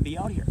me to be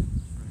out here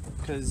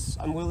because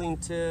I'm willing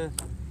to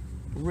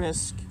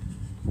risk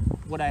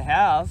what I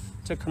have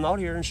to come out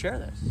here and share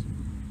this,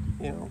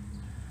 you know.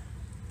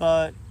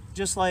 But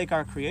just like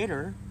our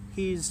Creator,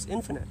 He's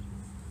infinite,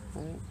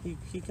 right?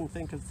 He can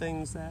think of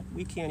things that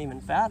we can't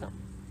even fathom,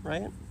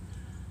 right?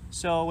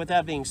 So with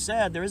that being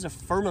said, there is a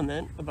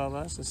firmament above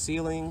us, a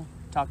ceiling,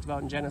 talked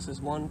about in Genesis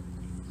 1.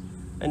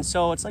 And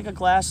so it's like a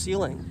glass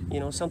ceiling, you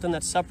know, something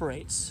that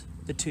separates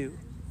the two.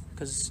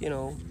 Because, you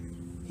know,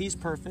 He's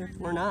perfect,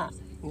 we're not,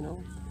 you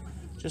know.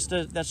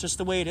 That's just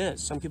the way it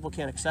is. Some people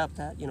can't accept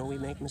that, you know, we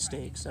make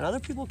mistakes, and other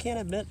people can't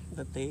admit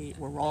that they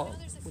were wrong,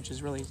 which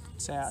is really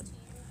sad.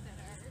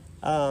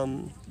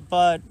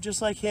 But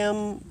just like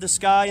him, the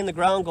sky and the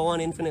ground go on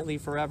infinitely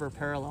forever,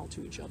 parallel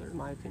to each other, in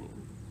my opinion.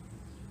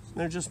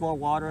 There's just more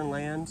water and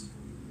land.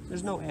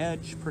 There's no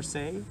edge per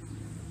se.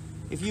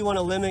 If you want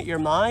to limit your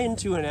mind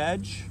to an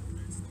edge,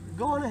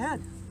 go on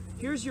ahead.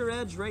 Here's your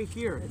edge right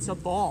here. It's a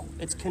ball.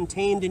 It's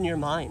contained in your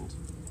mind,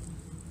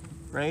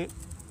 right?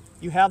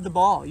 You have the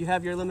ball. You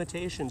have your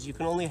limitations. You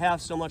can only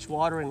have so much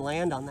water and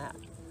land on that.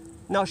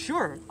 Now,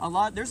 sure,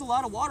 there's a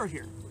lot of water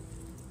here.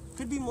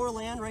 Could be more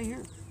land right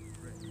here.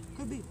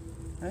 Could be,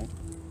 right?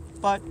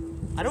 But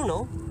I don't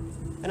know,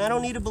 and I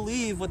don't need to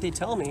believe what they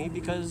tell me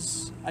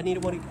because I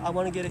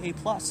want to get an A+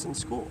 in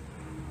school,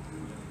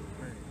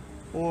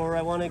 or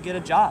I want to get a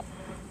job,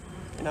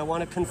 and I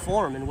want to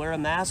conform and wear a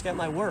mask at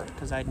my work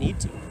because I need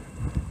to,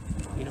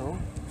 you know,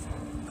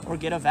 or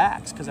get a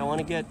vax because I want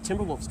to get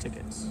Timberwolves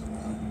tickets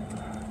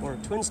or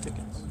Twins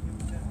tickets.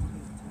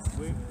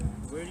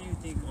 Where do you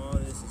think all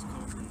this is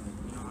coming from? Like,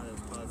 you know how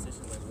those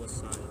politicians, like what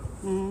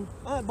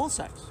side? Both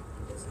sides.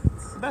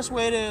 The best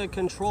way to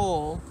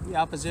control the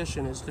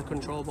opposition is to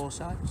control both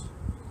sides.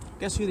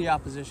 Guess who the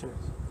opposition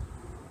is?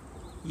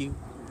 You.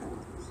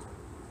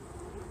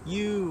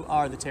 You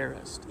are the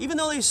terrorist. Even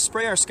though they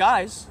spray our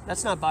skies,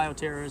 that's not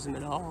bioterrorism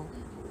at all.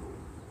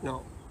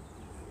 No.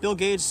 Bill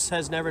Gates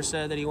has never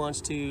said that he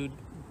wants to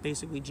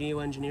basically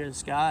geoengineer the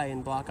sky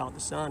and block out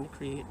the sun to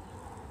create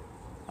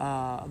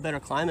a better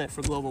climate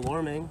for global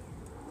warming.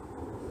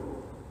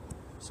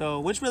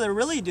 So, which they're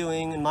really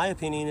doing, in my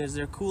opinion, is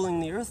they're cooling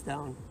the earth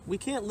down. We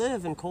can't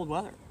live in cold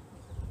weather.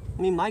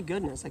 I mean, my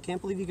goodness, I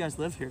can't believe you guys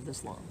live here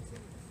this long.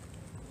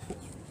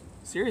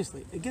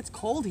 Seriously, it gets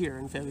cold here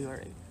in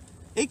February.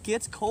 It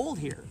gets cold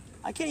here.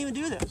 I can't even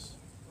do this.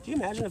 Do you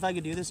imagine if I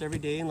could do this every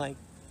day in like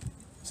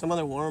some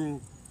other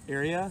warm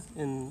area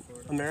in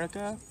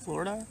America,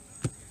 Florida?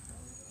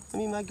 I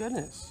mean, my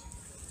goodness.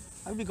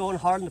 I would be going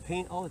hard in the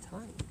paint all the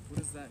time. What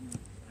does that mean?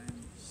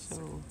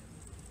 So,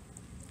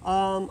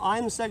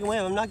 I'm the second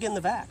wave. I'm not getting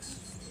the vax.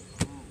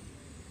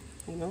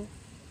 You know,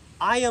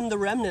 I am the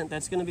remnant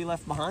that's going to be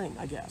left behind,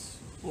 I guess.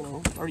 You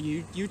know, or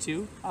you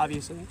too,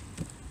 obviously.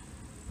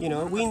 You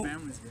know,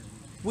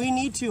 we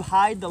need to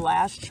hide the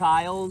last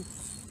child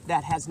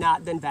that has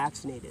not been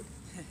vaccinated.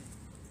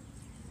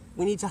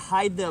 We need to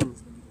hide them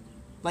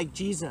like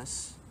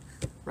Jesus,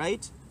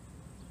 right?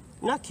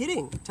 I'm not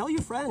kidding. Tell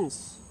your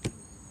friends.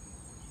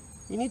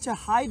 You need to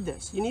hide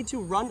this. You need to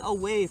run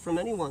away from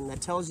anyone that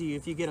tells you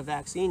if you get a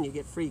vaccine, you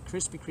get free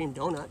Krispy Kreme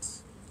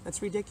donuts.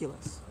 That's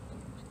ridiculous.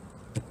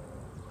 What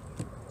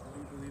do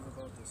you believe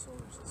about the solar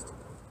system?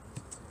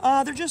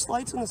 They're just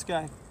lights in the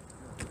sky.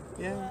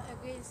 Yeah. You are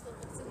against the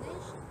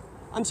vaccination?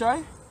 I'm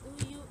sorry?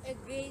 Do you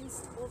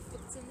against of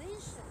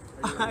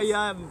vaccination?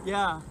 Yeah.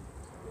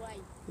 Why?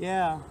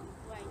 Yeah.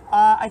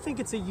 Why? I think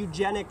it's a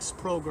eugenics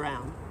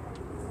program.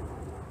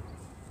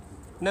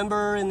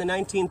 Remember in the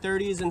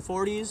 1930s and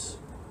 40s?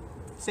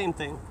 Same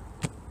thing.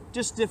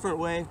 Just different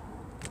way.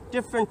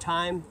 Different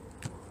time.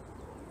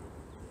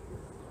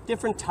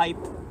 Different type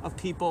of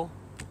people.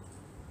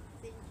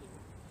 Thank you.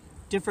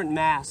 Different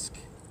mask.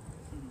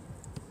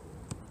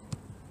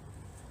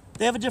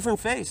 They have a different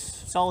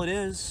face. That's all it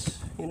is,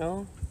 you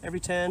know.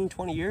 Every 10,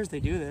 20 years they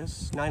do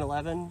this.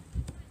 9/11,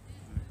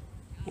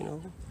 you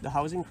know, the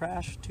housing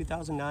crash,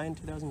 2009,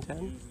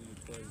 2010.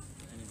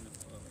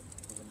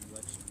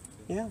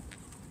 Yeah,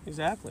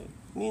 exactly.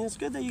 I mean, it's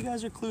good that you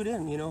guys are clued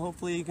in, you know.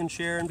 Hopefully you can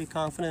share and be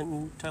confident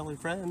and tell your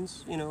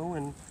friends, you know,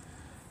 and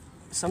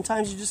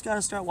sometimes you just got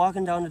to start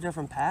walking down a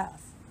different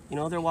path. You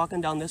know, they're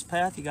walking down this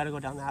path, you got to go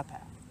down that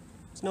path.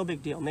 It's no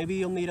big deal. Maybe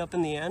you'll meet up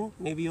in the end.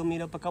 Maybe you'll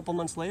meet up a couple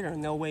months later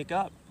and they'll wake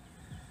up.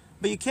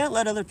 But you can't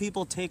let other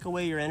people take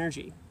away your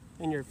energy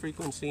and your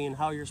frequency and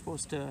how you're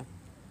supposed to,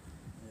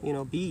 you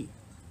know, be.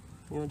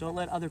 You know, don't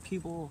let other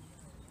people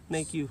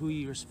make you who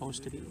you're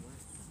supposed to be.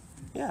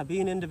 Yeah, be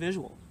an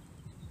individual.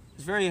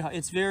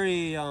 It's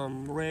very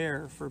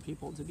rare for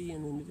people to be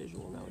an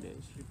individual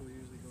nowadays. People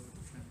usually go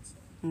with the trends.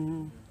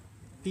 Mm-hmm.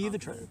 Be the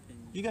trend.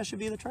 You guys should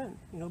be the trend.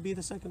 You know, be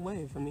the second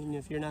wave. I mean,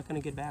 if you're not going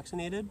to get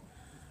vaccinated,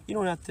 you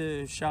don't have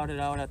to shout it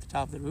out at the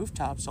top of the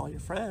rooftops to all your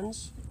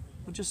friends.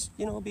 But just,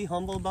 you know, be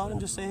humble about it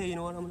and just say, hey, you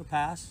know what, I'm going to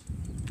pass.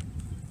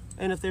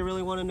 And if they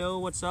really want to know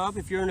what's up,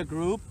 if you're in a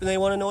group and they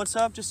want to know what's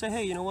up, just say,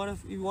 hey, you know what, if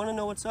you want to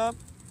know what's up,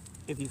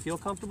 if you feel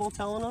comfortable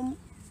telling them,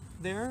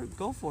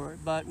 go for it.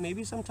 But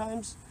maybe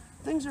sometimes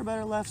things are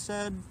better left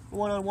said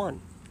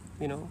one-on-one,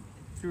 you know,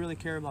 if you really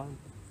care about them.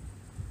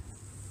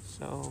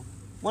 So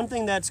one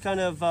thing that's kind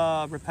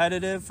of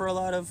repetitive for a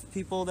lot of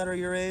people that are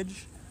your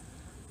age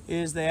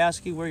is they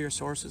ask you where your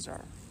sources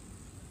are,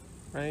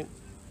 right?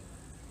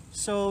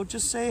 So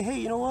just say, hey,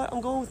 you know what,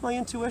 I'm going with my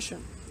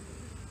intuition.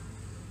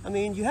 I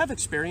mean, you have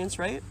experience,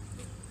 right?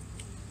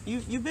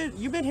 You've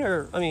been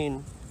here, I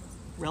mean,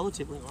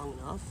 relatively long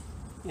enough,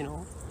 you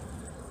know.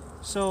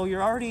 So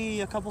you're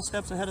already a couple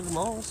steps ahead of the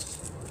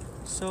most.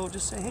 So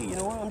just say, hey, you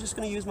know what, I'm just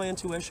going to use my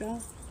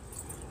intuition.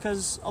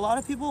 Because a lot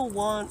of people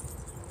want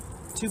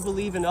to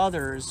believe in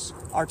others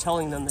are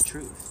telling them the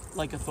truth,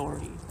 like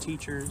authority,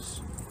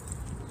 teachers,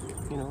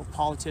 you know,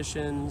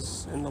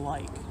 politicians, and the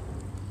like.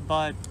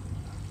 But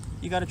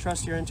you got to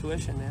trust your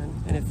intuition,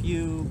 man. And if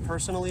you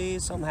personally,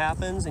 something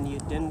happens and you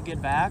didn't get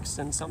vaxxed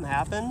and something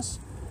happens,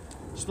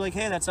 just be like,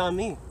 hey, that's on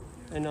me.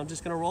 And I'm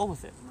just going to roll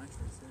with it. My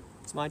choice,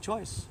 yeah. It's my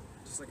choice.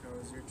 Just like how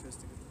it was your choice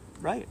to get.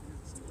 Right.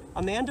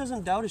 A man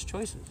doesn't doubt his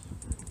choices.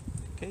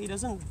 Okay,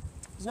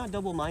 he's not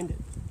double-minded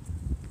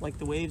like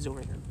the waves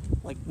over here,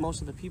 like most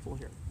of the people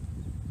here.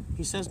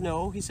 He says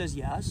no, he says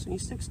yes, and he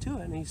sticks to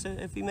it. And he said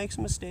if he makes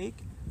a mistake,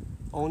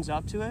 owns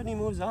up to it, and he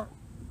moves on.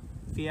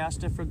 If he has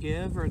to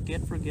forgive or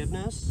get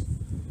forgiveness,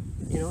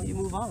 you know, you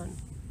move on.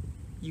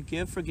 You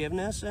give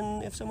forgiveness,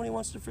 and if somebody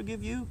wants to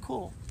forgive you,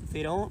 cool. If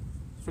they don't,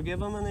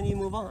 forgive them, and then you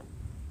move on.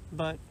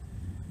 But,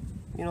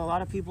 you know, a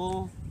lot of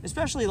people,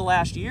 especially the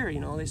last year, you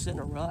know, they sit in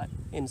a rut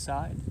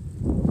inside.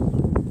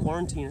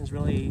 Quarantine has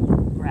really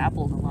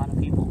grappled a lot of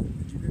people.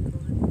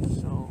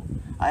 So,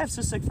 I have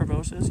cystic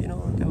fibrosis, you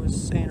know, like I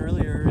was saying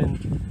earlier,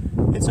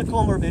 and it's a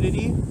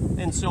comorbidity,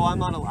 and so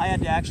I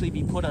had to actually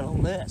be put on a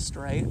list,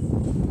 right,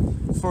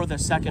 for the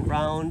second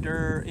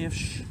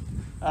rounder-ish.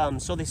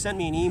 So they sent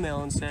me an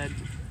email and said,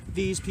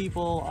 these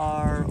people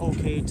are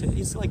okay to,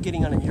 it's like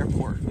getting on an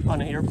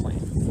airplane,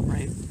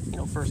 right? You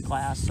know, first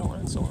class, so on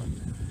and so on.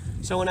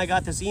 So when I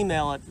got this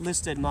email, it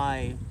listed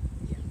my,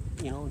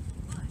 you know,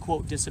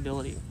 quote,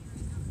 disability.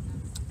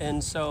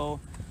 And so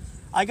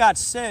I got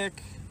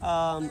sick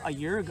a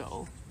year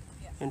ago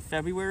in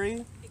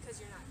February,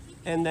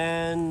 and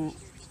then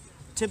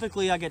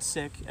typically I get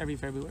sick every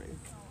February,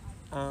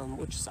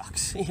 which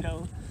sucks, you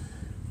know.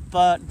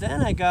 But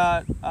then I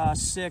got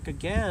sick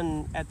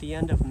again at the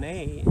end of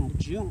May into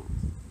June,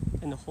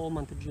 in the whole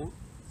month of June.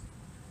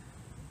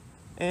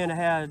 And I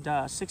had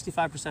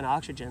 65%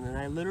 oxygen, and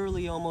I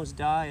literally almost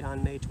died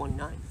on May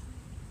 29th.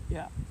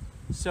 Yeah.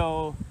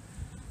 So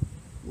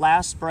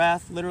last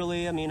breath,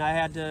 literally, I mean, I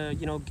had to,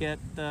 you know, get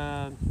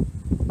the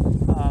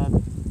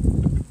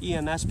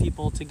EMS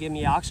people to give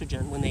me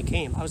oxygen when they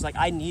came. I was like,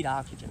 I need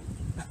oxygen.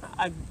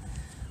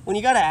 When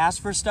you gotta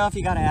ask for stuff,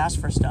 you gotta ask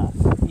for stuff.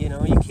 You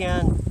know, you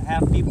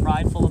can't be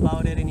prideful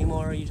about it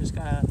anymore. You just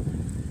gotta,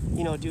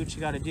 you know, do what you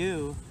gotta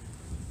do.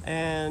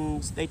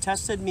 And they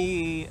tested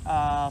me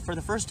for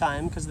the first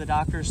time because the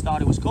doctors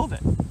thought it was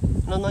COVID.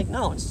 And I'm like,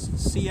 no, it's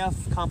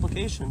CF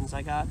complications.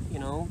 I got, you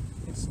know,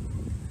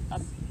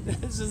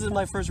 this isn't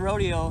my first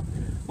rodeo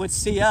with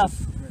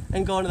CF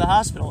and going to the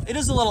hospital. It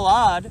is a little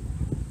odd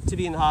to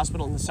be in the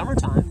hospital in the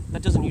summertime.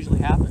 That doesn't usually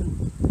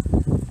happen.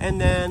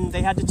 And then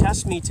they had to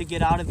test me to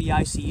get out of the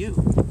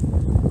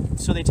ICU.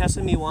 So they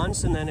tested me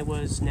once, and then it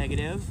was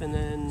negative, and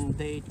then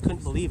they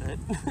couldn't believe it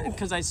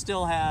because I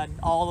still had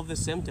all of the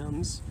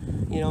symptoms.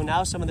 You know,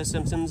 now some of the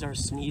symptoms are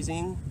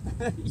sneezing,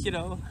 you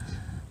know,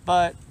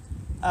 but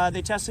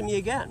they tested me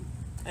again,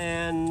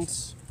 and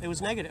it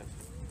was negative.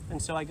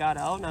 And so I got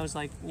out, and I was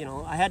like, you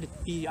know, I had to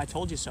be, I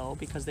told you so,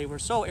 because they were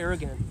so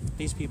arrogant,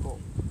 these people.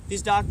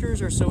 These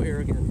doctors are so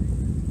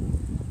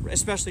arrogant,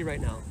 especially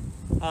right now.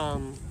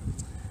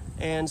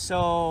 And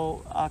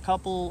so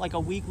like a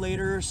week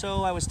later or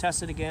so, I was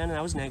tested again, and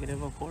I was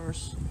negative, of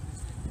course.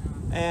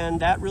 And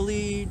that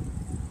really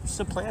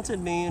supplanted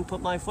me and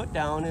put my foot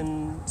down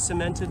and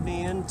cemented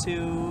me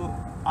into,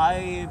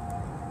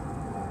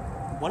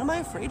 what am I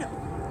afraid of?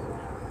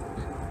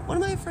 What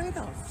am I afraid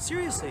of?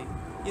 Seriously,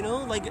 you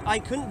know, like I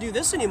couldn't do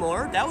this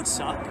anymore. That would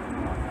suck.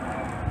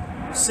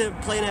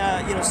 Sitting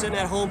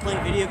at home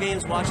playing video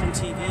games, watching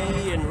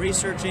TV, and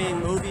researching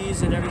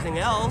movies and everything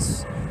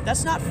else.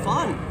 That's not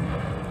fun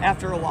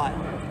after a while.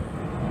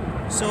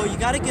 So you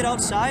got to get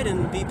outside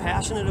and be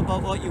passionate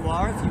about what you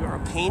are. If you are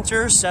a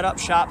painter, set up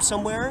shop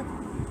somewhere.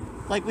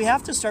 Like, we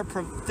have to start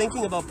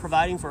thinking about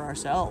providing for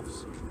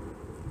ourselves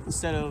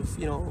instead of,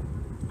 you know,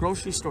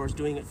 grocery stores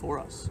doing it for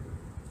us.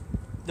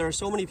 There are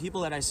so many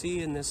people that I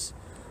see in this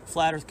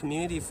flat earth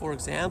community, for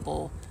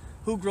example,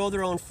 who grow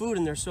their own food,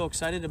 and they're so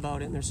excited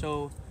about it, and they're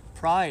so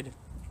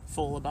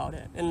prideful about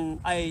it.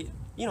 And I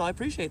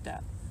appreciate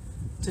that,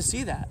 to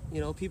see that, you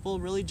know, people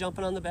really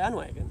jumping on the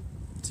bandwagon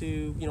to,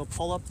 you know,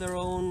 pull up their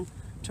own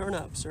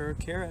turnips or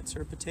carrots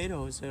or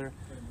potatoes, or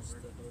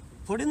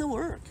put in the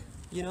work.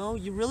 You know,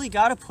 you really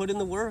got to put in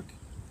the work.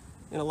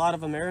 And a lot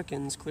of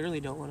Americans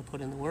clearly don't want to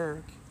put in the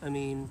work. I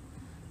mean,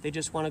 they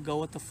just want to go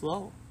with the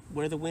flow,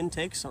 where the wind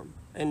takes them.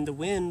 And the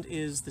wind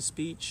is the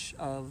speech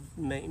of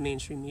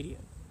mainstream media.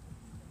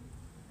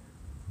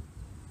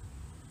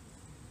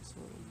 So,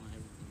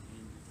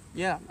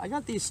 yeah, I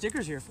got these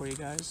stickers here for you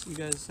guys. You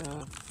guys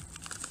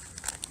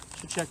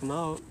should check them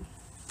out.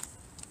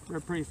 They're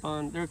pretty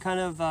fun. They're kind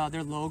of,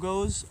 they're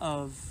logos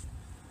of,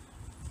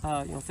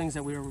 you know, things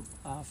that we were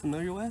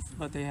familiar with,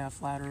 but they have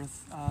flat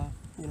earth,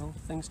 you know,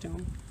 things to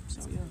them.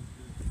 So, yeah.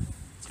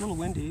 It's a little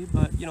windy,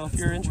 but, you know, if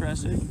you're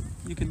interested,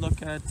 you could look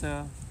through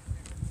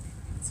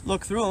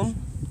them.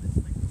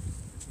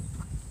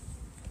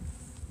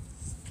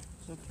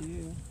 It's up to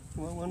you.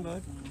 You want one,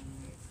 bud?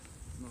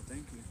 No,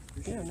 thank you.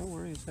 Yeah, no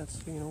worries.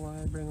 That's, you know, why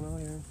I bring them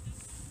out here.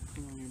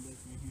 Come on, your bike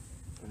right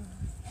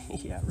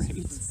here. Yeah,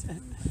 right.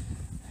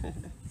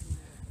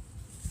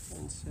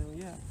 So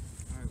yeah.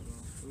 All right, well,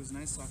 it was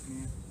nice talking to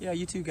you. Yeah,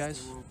 you too,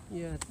 guys.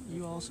 Yeah,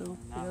 you also.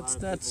 Not a lot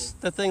of That's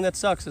the thing that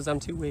sucks is I'm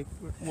too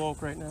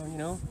woke right now. You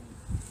know.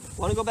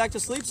 Want to go back to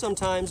sleep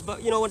sometimes,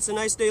 but you know what's a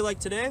nice day like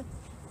today?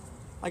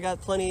 I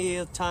got plenty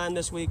of time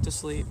this week to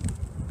sleep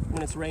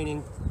when it's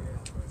raining.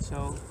 So,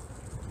 all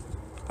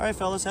right,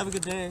 fellas, have a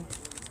good day.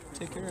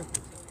 Take care.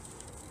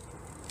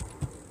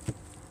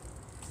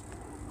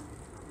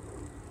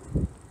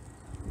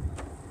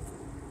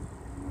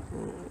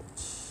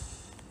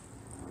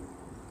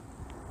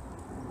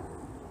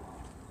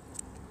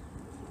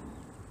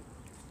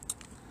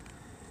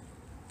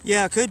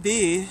 Yeah, it could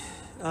be,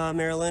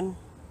 Marilyn.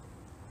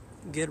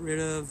 Get rid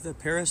of the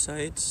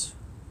parasites.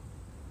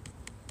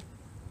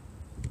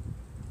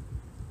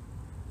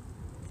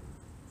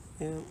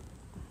 Yeah.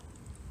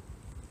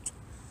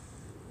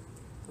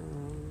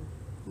 I'm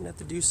gonna have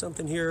to do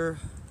something here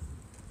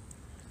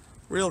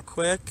real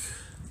quick.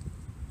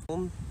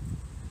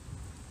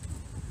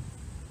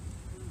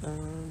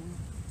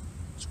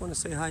 Just want to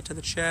say hi to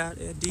the chat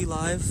at D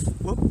Live.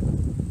 Whoop.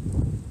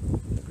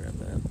 Grab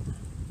that.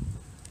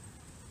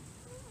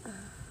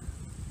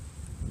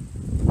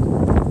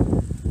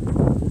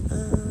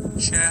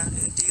 Chat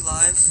at D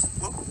Live.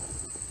 Whoop.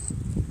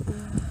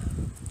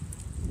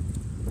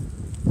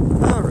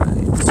 All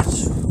right.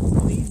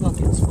 Lead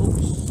buckets,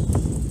 folks.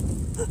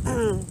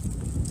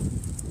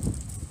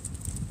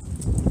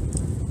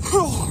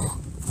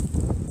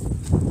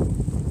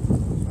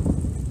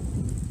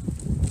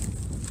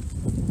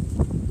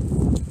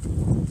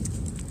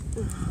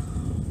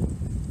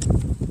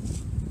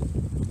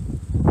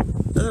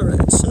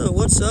 Alright, so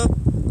what's up?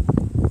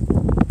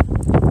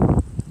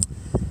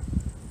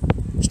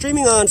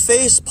 Streaming on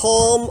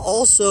FacePalm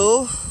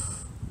also.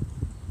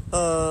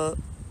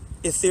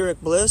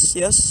 Etheric Bliss,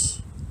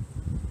 yes.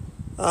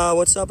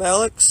 What's up,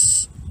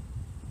 Alex?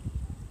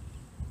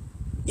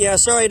 Yeah,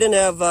 sorry I didn't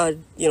have,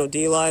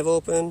 D Live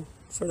open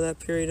for that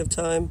period of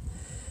time.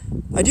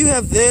 I do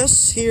have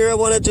this here. I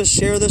want to just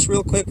share this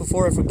real quick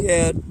before I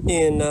forget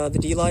in the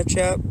D Live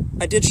chat.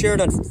 I did share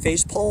it on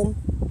FacePalm.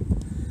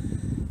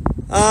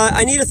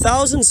 I need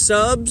 1,000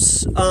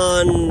 subs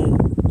on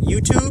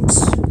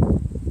YouTube's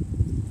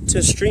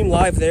to stream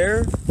live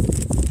there.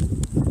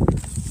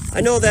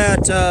 I know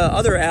that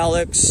other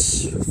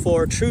Alex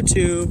for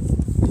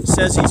TrueTube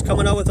says he's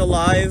coming out with a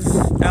live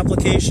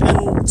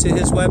application to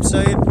his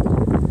website.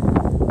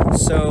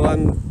 So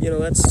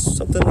that's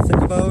something to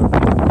think about.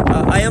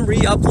 I am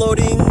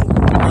re-uploading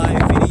my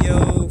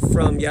video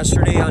from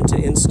yesterday onto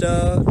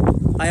Insta.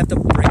 I have to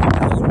break it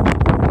down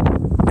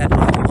at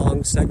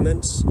hour-long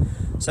segments.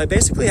 So I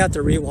basically have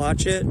to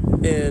re-watch it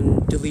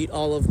and delete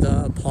all of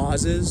the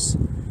pauses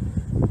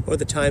or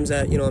the times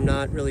that, I'm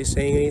not really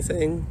saying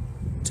anything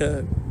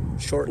to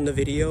shorten the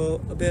video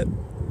a bit.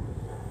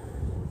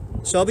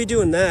 So I'll be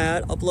doing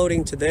that,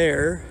 uploading to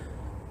there.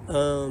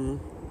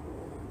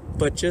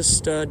 But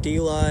just D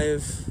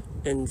Live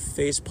and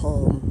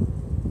FacePalm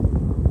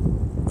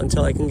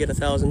until I can get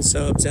 1,000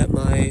 subs at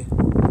my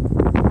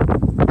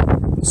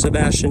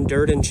Sebastian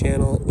Durden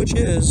channel, which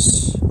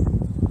is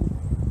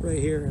right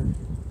here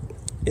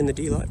in the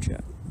D Live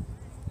chat.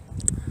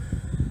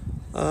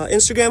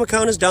 Instagram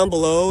account is down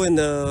below in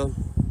the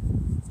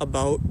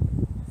About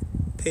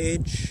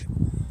page.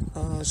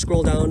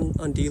 Scroll down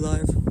on D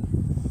Live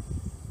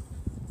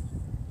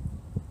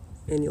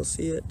and you'll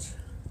see it.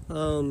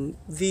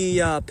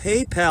 The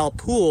PayPal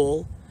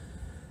pool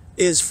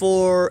is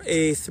for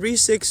a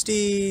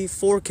 360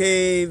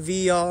 4K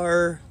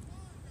VR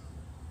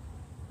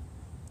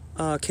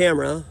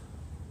camera,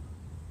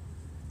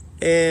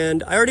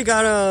 and I already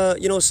got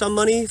some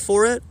money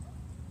for it,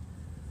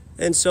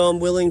 and so I'm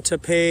willing to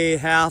pay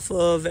half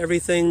of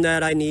everything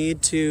that I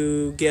need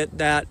to get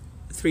that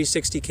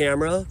 360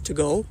 camera to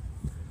go.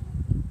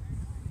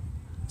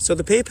 So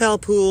the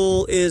PayPal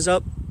pool is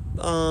up,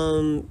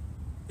 and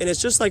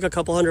it's just like a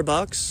couple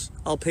 $100.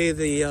 I'll pay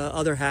the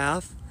other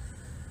half.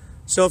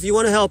 So if you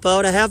want to help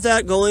out, I have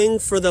that going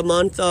for the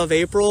month of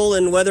April,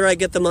 and whether I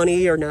get the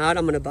money or not,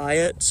 I'm going to buy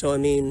it. So I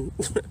mean,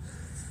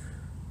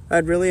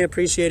 I'd really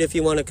appreciate if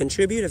you want to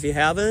contribute if you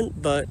haven't,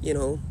 but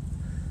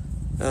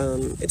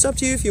it's up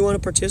to you if you want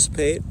to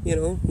participate,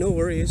 no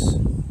worries.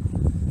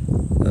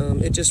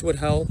 It just would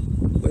help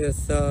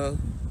with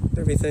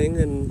everything,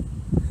 and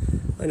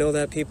I know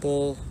that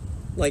people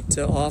like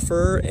to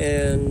offer,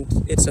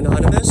 and it's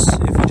anonymous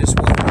if you just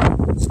want to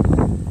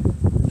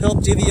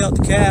help divvy out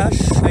the cash.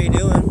 How you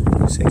doing?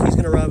 Looks like he's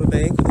gonna rob a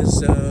bank with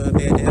his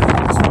bandana.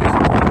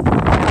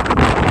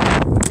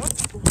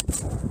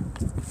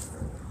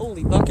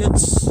 Holy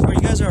buckets. Are you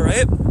guys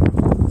alright?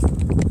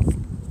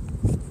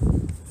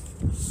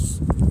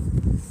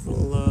 A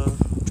little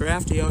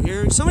drafty out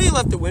here. Somebody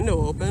left the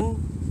window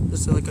open.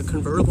 This is like a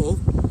convertible.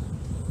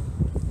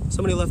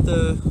 Somebody left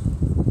the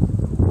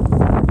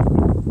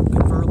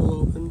convertible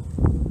open.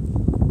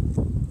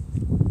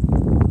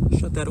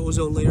 Shut that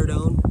ozone layer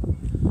down.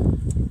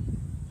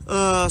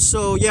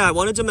 So yeah, I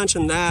wanted to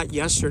mention that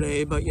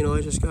yesterday, but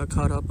I just got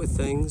caught up with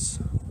things.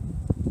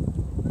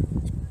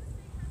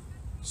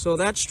 So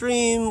that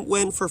stream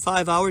went for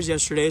 5 hours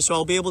yesterday, so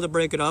I'll be able to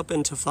break it up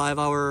into 1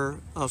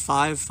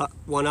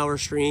 hour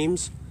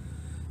streams.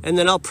 And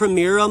then I'll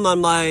premiere them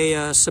on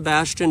my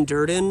Sebastian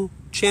Durden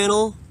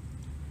channel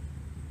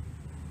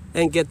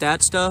and get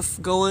that stuff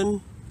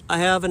going. I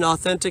have an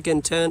Authentic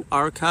Intent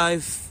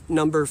Archive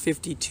number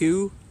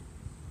 52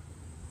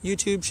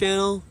 YouTube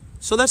channel.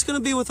 So that's going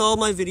to be with all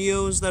my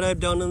videos that I've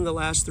done in the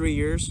last 3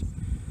 years.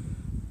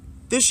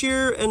 This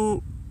year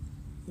and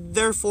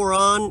therefore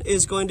on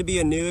is going to be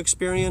a new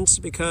experience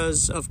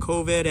because of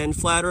COVID and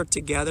Flat Earth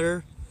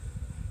together,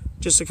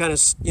 just to kind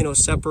of, you know,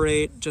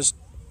 separate just,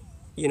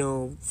 you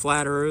know,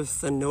 Flat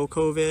Earth and no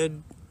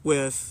COVID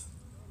with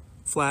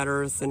Flat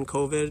Earth and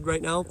COVID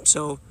right now.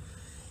 So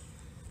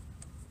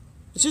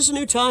it's just a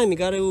new time. You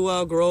got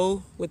to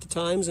grow with the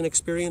times and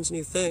experience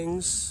new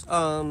things.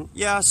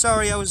 Yeah,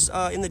 sorry, I was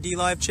in the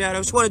D-Live chat. I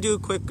just want to do a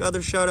quick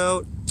other shout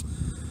out.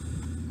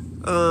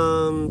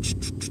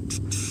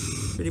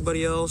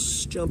 Anybody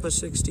else?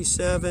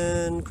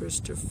 Jumpa67,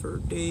 Christopher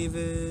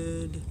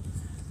David.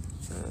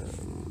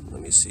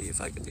 Let me see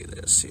if I can do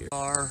this here.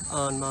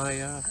 On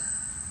my,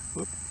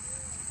 whoop.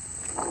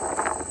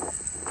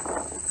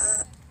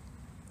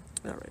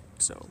 All right,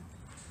 so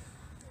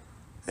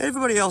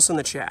everybody else in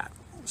the chat.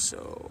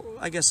 So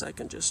I guess I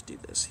can just do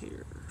this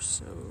here.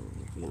 So,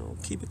 you know,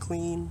 keep it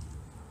clean.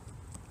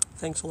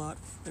 Thanks a lot,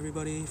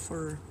 everybody,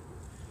 for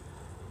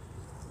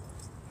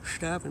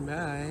stopping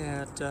by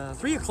at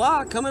 3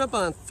 o'clock, coming up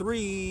on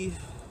 3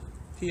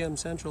 p.m.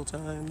 Central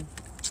Time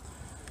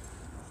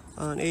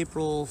on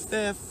April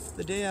 5th,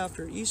 the day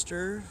after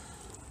Easter.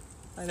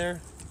 Hi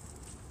there.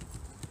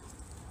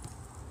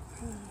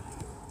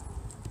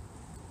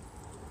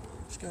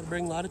 Just gotta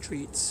bring a lot of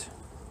treats.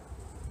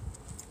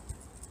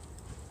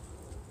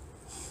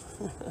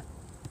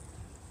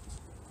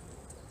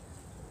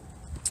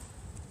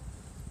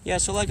 Yeah,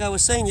 so like I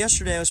was saying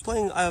yesterday,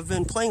 I've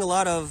been playing a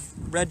lot of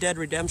Red Dead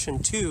Redemption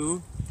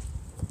 2,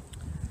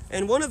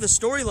 and one of the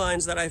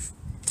storylines that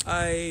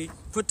I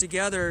put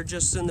together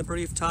just in the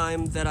brief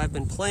time that I've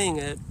been playing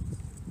it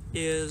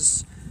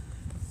is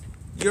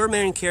your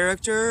main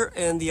character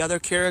and the other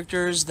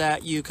characters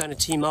that you kind of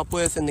team up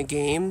with in the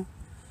game.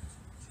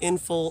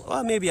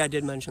 Maybe I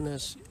did mention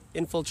this.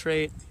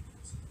 Infiltrate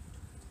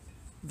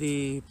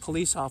the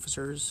police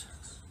officers.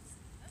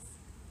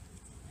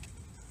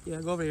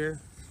 Yeah, go over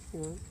here. Yeah.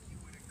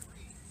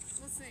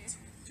 Listening,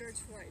 George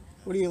Floyd.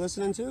 What are you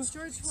listening to?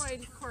 George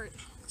Floyd court.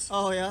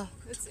 Oh yeah.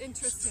 It's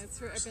interesting.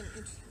 I've been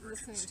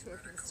listening to it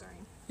from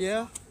starting.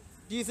 Yeah.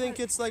 Do you think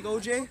it's like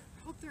OJ? I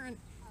hope they're in.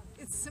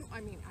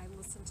 I mean, I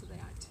listen to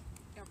that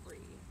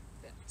every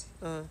bit.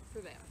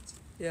 For that.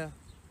 Yeah.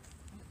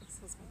 My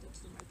ex-husband did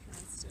too. My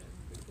parents did.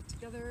 We get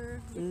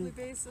together on a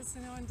weekly basis,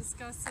 you know, and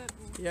discuss it.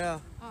 And, Yeah.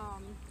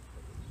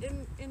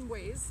 In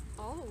ways,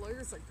 all the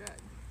lawyers are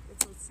good.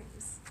 That's what it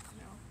seems.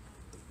 You know,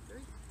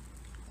 very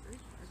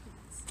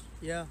arguments.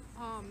 Yeah.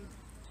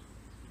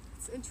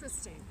 It's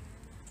interesting.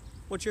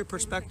 What's your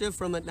perspective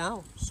from it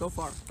now, so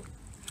far?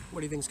 What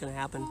do you think is going to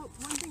happen? Well,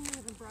 one thing you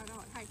haven't brought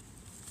out,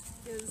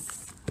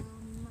 is,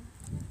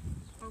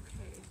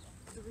 okay,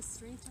 the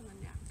restraint on the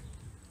neck.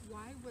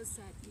 Why was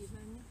that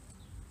even,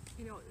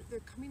 you know, they're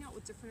coming out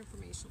with different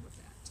information with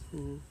that.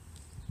 Mm-hmm.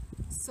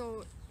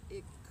 So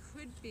it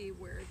could be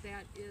where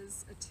that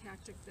is a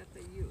tactic that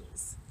they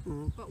use.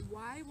 Mm-hmm. But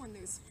why, when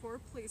there's 4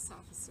 police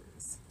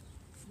officers,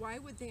 why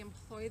would they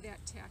employ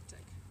that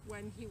tactic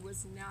when he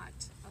was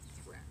not a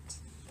threat?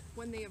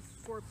 When they have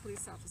 4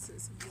 police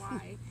officers,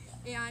 why?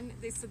 And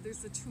they said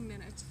there's a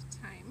 2-minute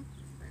time,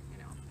 you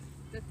know,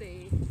 that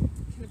they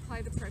can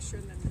apply the pressure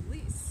and then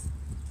release.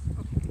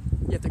 Okay.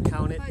 You have to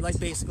count it, But- like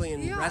basically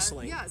in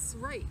wrestling. Yes,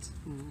 right.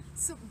 Mm-hmm.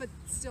 So, but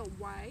still,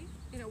 why?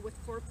 You know, with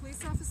 4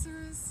 police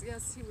officers,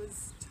 yes, he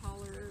was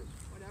taller,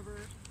 whatever.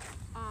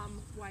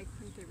 Why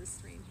couldn't they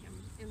restrain him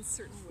in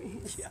certain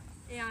ways? Yeah.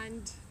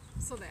 And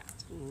so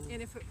that. Mm-hmm.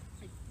 And if it,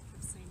 I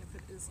kept saying if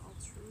it is all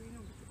true, you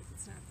know, if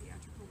it's not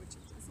theatrical, which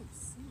it doesn't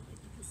seem like,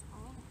 because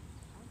I'll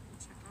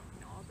check out,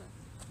 you know, all the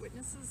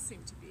witnesses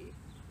seem to be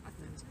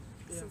authentic,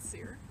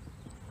 sincere.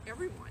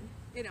 Everyone,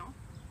 you know.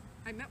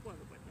 I met one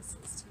of the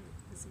witnesses too,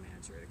 his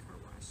manager at a car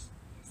wash.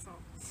 So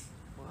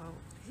Wow.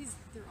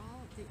 they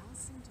all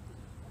seem to be,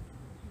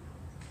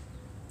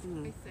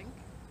 you know, I think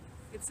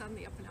it's on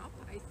the up and up,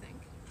 I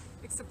think,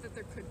 except that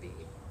there could be,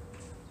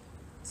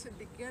 to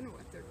begin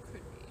with, there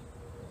could be,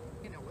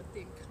 you know, with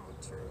the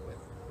encounter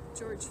with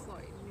George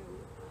Floyd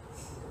knew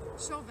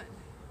Chauvin,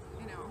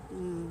 you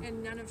know,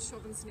 and none of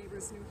Chauvin's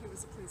neighbors knew he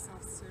was a police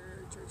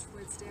officer. George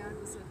Floyd's dad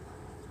was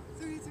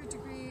a 33rd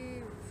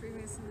degree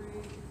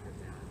Freemasonry, her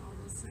dad, all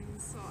those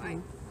things. So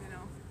you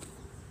know.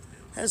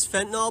 Has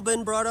fentanyl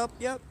been brought up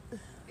yet?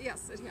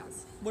 Yes, it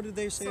has. What did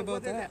they say So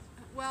about whether that?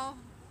 Well,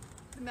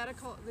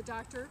 the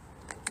doctor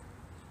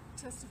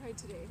testified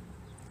today,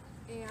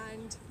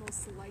 and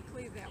most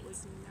likely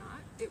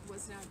it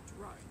was not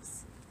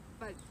drugs,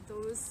 but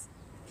those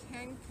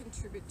can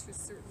contribute to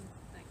certain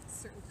things,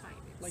 certain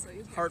findings. Like so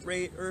you'd have heart to-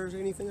 rate or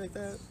anything like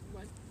that?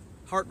 What?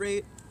 Heart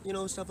rate, you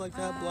know, stuff like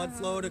that, blood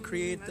flow to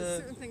create There's the...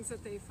 certain things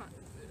that they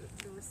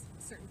there were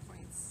certain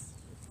points.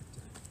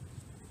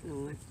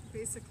 But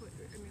basically,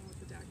 I mean, what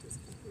the doctor's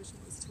conclusion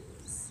was too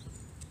was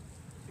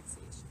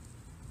asphyxiation.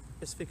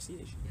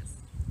 Asphyxiation. Yes.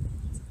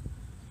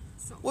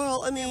 So,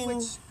 Well, I and mean,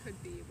 which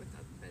could be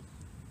without, but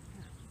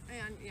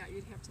and yeah,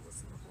 you'd have to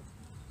listen to the whole.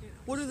 You know,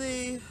 what are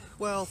they?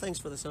 Well, thanks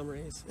for the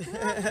summaries.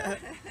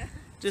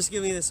 Just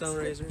give me the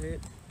summaries, right?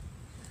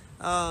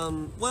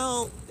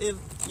 Well, if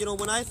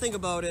when I think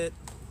about it,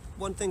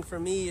 one thing for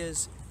me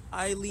is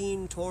I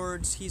lean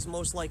towards he's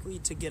most likely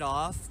to get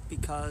off,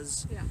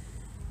 because Yeah.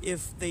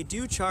 if they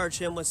do charge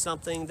him with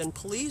something, then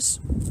police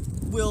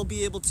will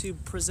be able to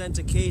present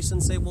a case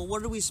and say, well,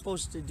 what are we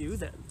supposed to do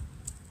then?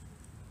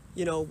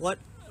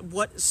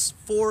 What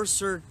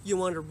force or you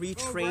want to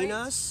retrain right,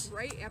 us?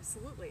 Right,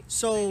 absolutely. I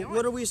So know what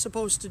it. are we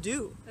supposed to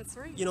do? That's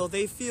right.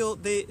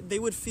 They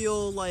would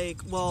feel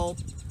like, well,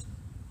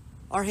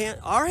 our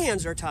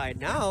hands are tied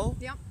now.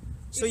 Yep.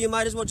 So you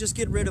might as well just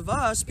get rid of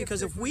us,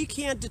 because they're if we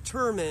can't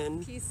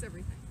determine Piece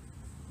everything.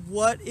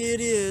 what it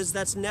is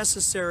that's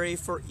necessary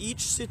for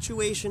each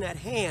situation at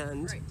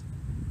hand, Right.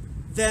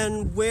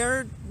 then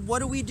what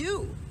do we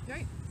do?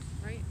 Right.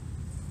 Right.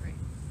 Right.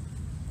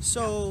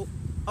 So,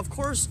 of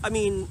course, I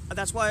mean,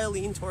 that's why I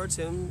lean towards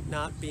him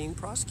not being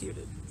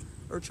prosecuted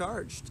or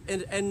charged,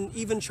 and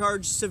even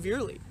charged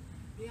severely.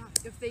 Yeah.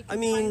 If they I can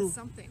mean, find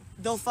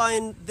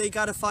something, they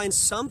got to find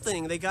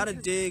something. They got to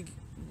dig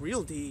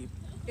real deep.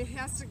 it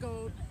has to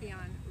go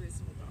beyond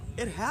reasonable doubt.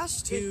 It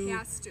has to. It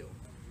has to.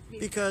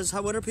 Because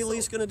what are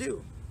police So- going to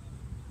do?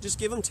 Just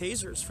give them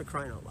tasers, for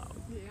crying out loud.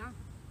 Yeah.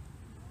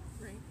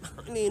 Right.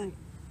 I mean,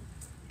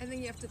 And then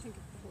you have to think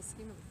of the whole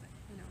scheme of the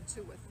thing,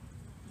 too, with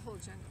the whole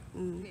agenda.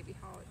 Mm-hmm. Maybe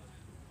how it,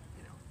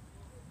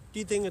 do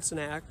you think it's an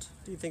act?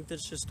 Do you think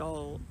that's just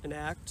all an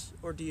act?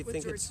 Or do you with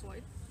think George it's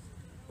Floyd.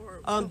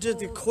 Or just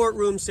the whole-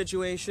 courtroom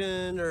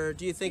situation? Or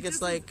do you think It it's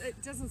doesn't- like,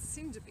 it doesn't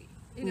seem to be.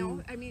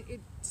 I mean, it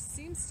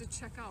seems to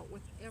check out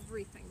with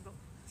everything.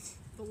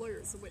 The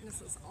lawyers, the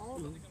witnesses, all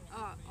of them,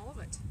 all of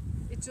it.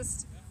 It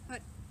just,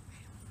 but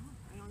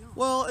I don't know.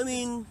 well, I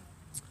mean,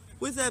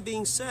 with that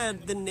being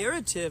said, the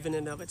narrative in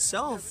and of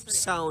itself That's right.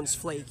 sounds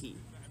flaky.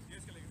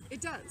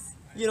 It does.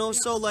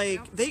 So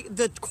like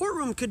the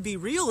courtroom could be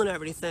real and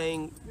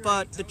everything,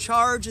 but the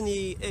charge and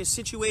the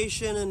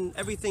situation and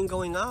everything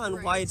going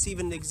on, why Right. it's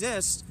even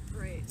exists,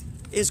 Right.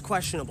 is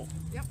questionable.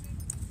 Yep.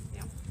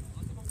 Yep.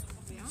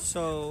 Yeah.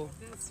 So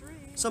That's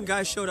right. some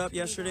guy showed up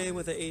yesterday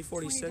with an $20.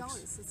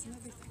 846. That's another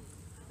thing.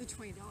 The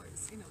 $20.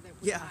 That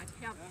would Yeah. not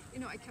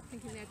have. I kept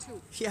thinking that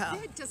too. Yeah.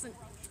 That doesn't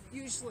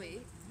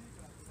usually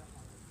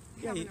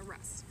Yeah, have you- an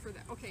arrest for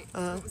that. Okay.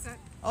 Uh-huh. What was that?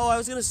 Oh, I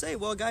was gonna say,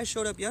 well, a guy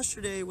showed up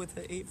yesterday with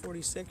an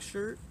 846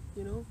 shirt,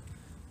 and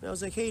I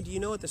was like, hey, do you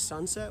know what the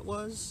sunset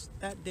was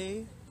that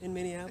day in I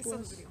Minneapolis? saw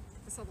the video.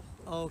 I saw the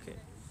whole. Oh, okay.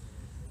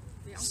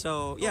 Yeah.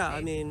 So yeah, Okay.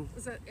 I mean,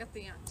 Was that at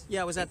the end?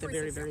 yeah, it was at the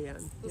very, 846, very yeah.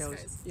 end. Those Yeah,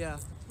 guys.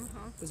 yeah,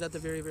 Uh-huh. it was at the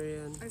very, very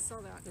end. I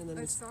saw that. And then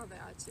I it's- saw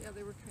that. Yeah,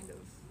 they were kind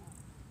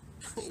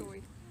of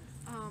showy.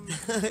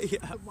 Yeah,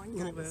 The a one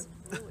guy little was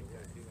bit. really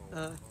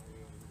good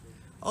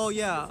Oh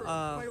yeah, for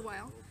quite a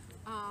while.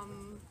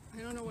 I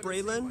don't know what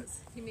his Braylon? name was.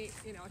 He made,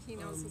 he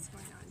knows what's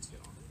going on too.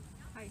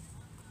 Hi.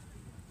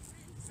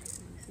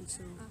 I think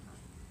so.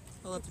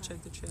 I'll have to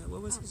check the chat.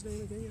 What was his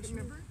name again? yesterday?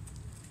 Remember?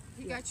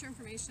 He got your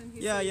information.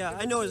 He Yeah, said yeah, give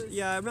I it know. to his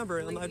Yeah, I remember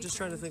him. late I'm just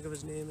trying to weekend. think of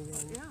his name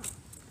again. Yeah.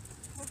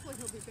 Hopefully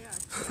he'll be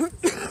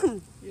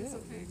back. Yeah, It's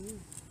okay. maybe.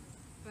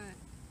 But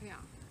yeah.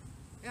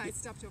 Yeah, I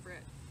stopped over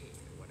at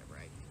whatever.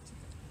 I took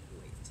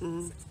it late.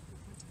 Mhm. So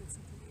I went to get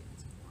something to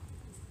eat.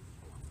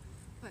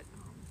 But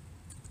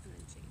and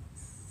then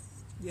James.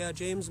 Yeah,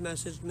 James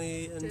messaged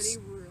me and Did he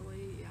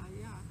really? Yeah,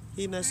 yeah.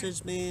 he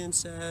messaged me and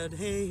said,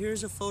 "Hey,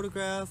 here's a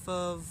photograph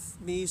of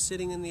me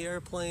sitting in the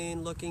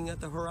airplane looking at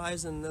the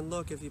horizon. And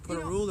look, if you put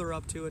You a know- ruler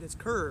up to it, it's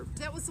curved."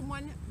 That was the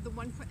one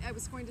point I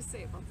was going to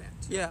say about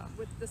that too. Yeah.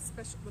 With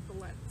the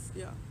lens.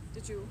 Yeah.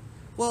 Did you?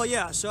 Well,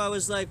 yeah. So I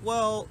was like,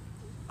 "Well,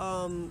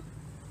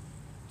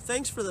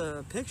 thanks for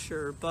the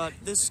picture, but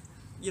this,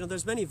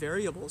 there's many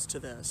variables to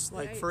this.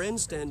 Like, Right. for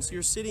instance,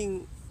 you're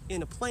sitting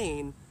in a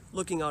plane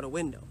looking out a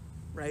window,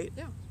 right?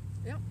 Yeah.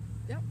 Yep.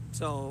 Yep.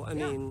 So, I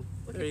Yeah. mean,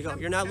 Look there at you go. chem-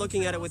 You're not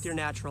looking at it chemtrails. with your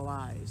natural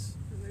eyes.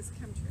 And there's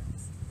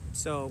chemtrails.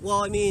 So,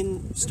 well, I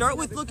mean, start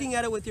with another looking thing.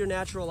 at it with your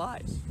natural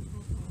eyes.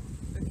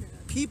 Okay, that's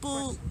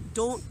People question.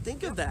 don't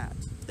think of that.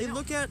 They No.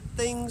 look at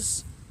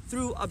things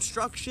through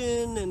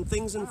obstruction and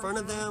things in front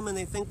of them, and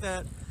they think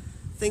that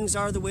things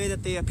are the way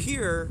that they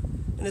appear.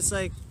 And it's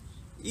like,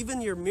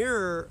 even your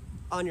mirror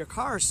on your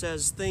car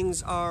says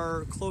things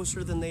are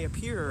closer than they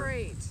appear,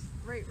 Right.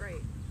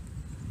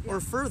 or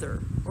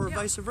further, or Yeah.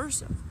 vice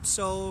versa.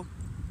 So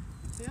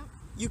Yep.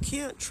 you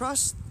can't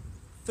trust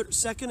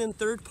second and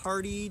third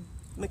party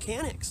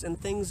mechanics and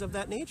things of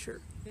that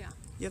nature. Yeah.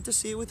 You have to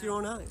see it with your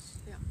own eyes.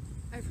 Yeah.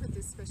 I've heard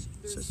there's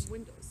just-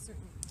 windows,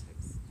 certain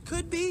types,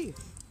 Could be.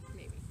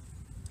 maybe.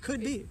 Could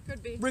be.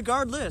 Could be.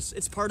 Regardless,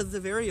 it's part of the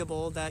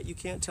variable that you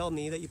can't tell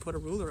me that you put a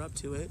ruler up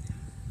to it,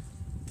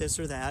 this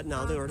or that.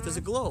 Now the Earth is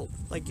a globe.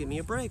 Like, give me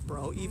a break,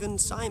 bro. Even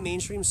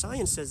mainstream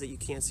science says that you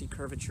can't see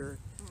curvature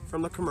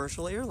from a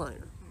commercial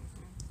airliner.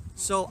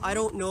 So I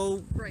don't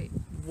know Right.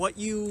 what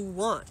you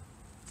want.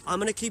 I'm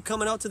gonna keep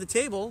coming out to the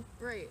table.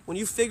 Right. When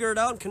you figure it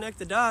out and connect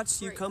the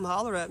dots, you Right. come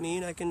holler at me,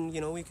 and I can,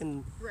 we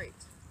can Right.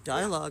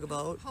 dialogue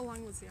about How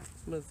long was he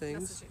some of the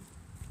things. messaging?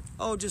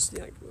 Oh, just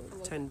like little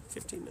 10,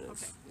 15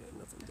 minutes. Okay. Yeah,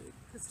 nothing big.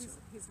 Because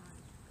he's on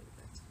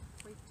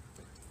quite a bit.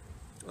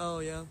 Wait. Oh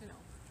yeah. You know.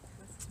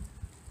 Messaging.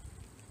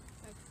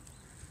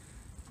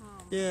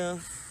 Yeah.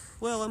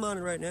 Well, I'm on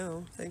it right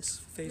now.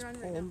 Thanks, You're on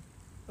it right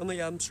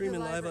FacePalm. I'm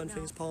streaming live live right on now.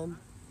 FacePalm,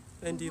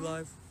 ND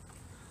Live.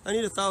 I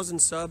need 1,000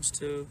 subs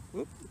to.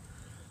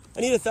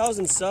 I need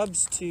 1,000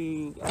 subs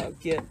to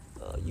get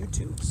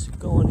YouTube's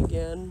going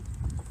again,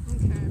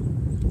 Okay.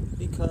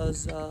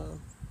 because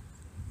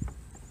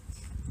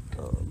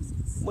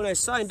when I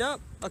signed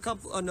up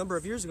a number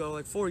of years ago,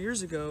 like 4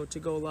 years ago, to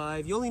go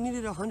live, you only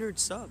needed 100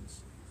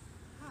 subs.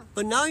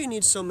 But now you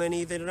need so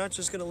many, they're not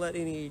just gonna let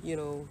any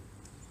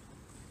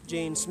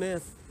Jane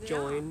Smith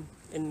join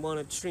and want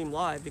to stream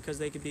live, because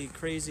they could be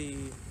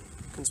crazy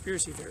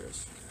conspiracy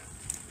theorists.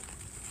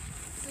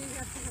 So you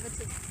have to have it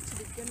to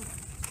begin with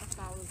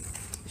 1,000.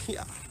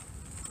 Yeah.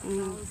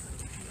 1,000.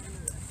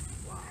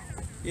 Wow.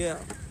 Yeah.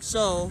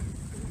 So,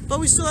 but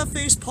we still have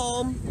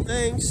FacePalm.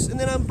 Thanks. And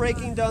then I'm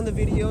breaking down the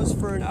videos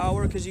for an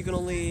hour, because you can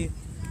only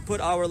put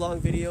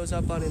hour-long videos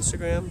up on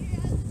Instagram.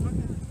 Okay.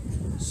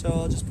 So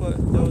I'll just put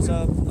those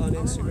up on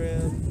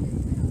Instagram.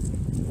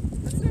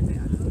 That's not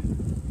bad.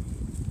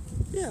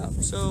 Yeah.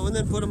 So, and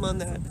then put them on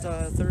that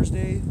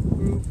Thursday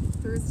group,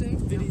 Thursday?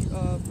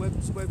 video,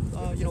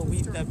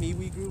 that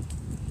MeWe group.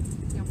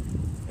 Yeah.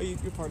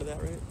 You're part of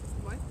that, right?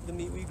 What? The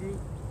MeWe group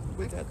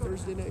with I that could go to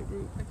Thursday night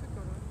group. I could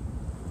go to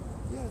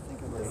Yeah, I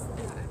think I might.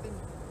 it. Yeah, I've been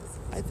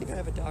I think I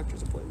have a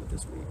doctor's appointment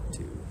this week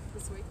too.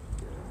 this week.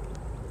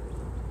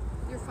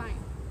 You're fine.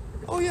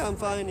 Oh yeah, I'm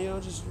fine.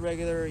 Just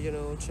regular,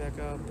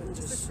 checkup and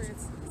Just just.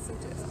 experience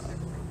symptoms.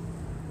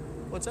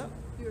 What's up?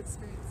 You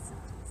experience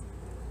symptoms.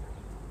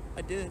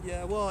 I did,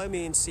 yeah. Well, I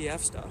mean CF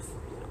stuff,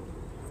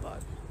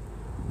 but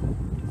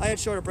I had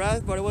short of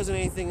breath, but it wasn't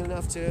anything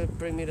enough to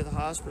bring me to the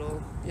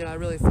hospital. I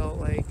really felt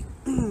like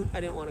I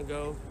didn't want to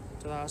go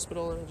to the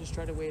hospital, and I just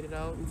tried to wait it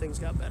out, and things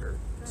got better.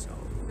 So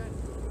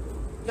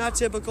Good. not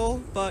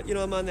typical, but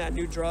I'm on that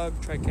new drug,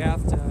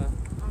 Trikafta, Okay.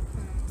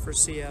 for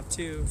CF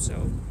too.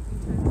 So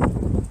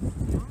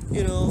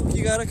Okay.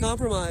 you gotta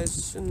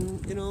compromise, and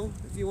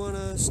if you want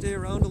to stay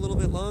around a little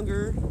bit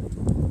longer,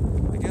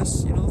 I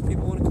guess if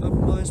people want to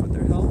compromise with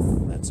their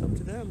health, that's up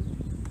to them.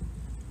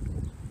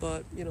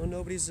 But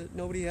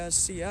nobody has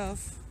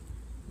CF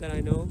that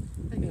I know,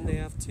 and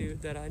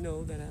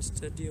that has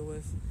to deal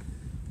with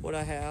what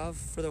I have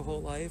for their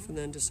whole life, and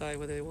then decide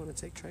whether they want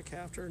to take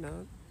Trikafta or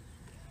not.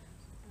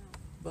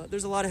 But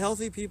there's a lot of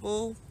healthy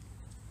people.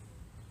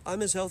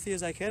 I'm as healthy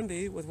as I can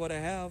be with what I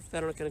have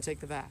that aren't going to take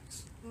the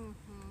vax.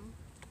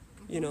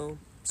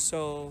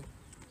 So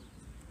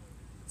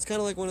it's kind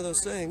of like one of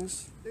those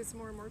things. There's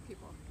more and more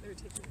people that are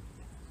taking it.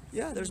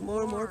 Yeah, there's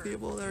more and more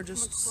people that are come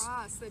just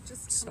across that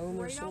just selling come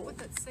their right out soul.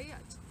 with it, say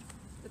it.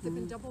 That they've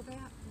been double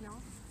that,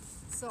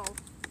 So,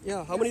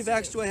 Yeah, how many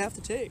Yesterday. vax do I have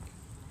to take?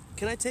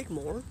 Can I take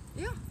more?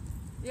 yeah,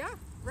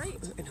 right.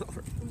 I know.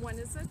 And when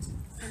is it?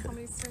 And how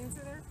many strains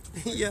are there?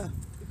 Yeah.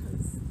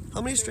 Because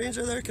How many strains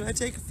are there? Can I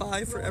take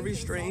 5 for rolling every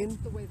things strain?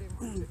 out the way they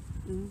want to.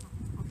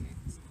 Okay.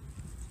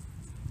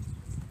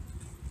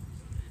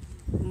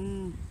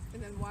 And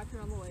then walking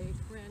around the lake,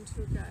 ran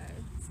into a guy.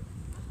 So,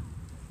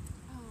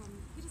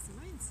 he doesn't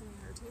mind sitting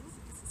at our table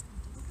because he's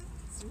going to look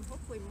at us. And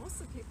hopefully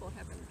most of the people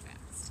have been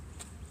vaxxed.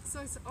 So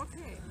I said,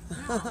 okay,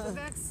 now the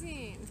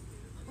vaccine,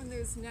 when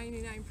there's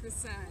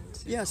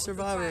 99%. Yeah,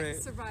 survival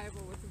rate.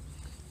 Survival with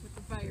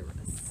the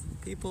virus.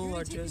 People You're are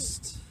gonna take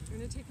just... You're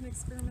going to take an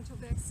experimental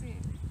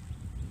vaccine.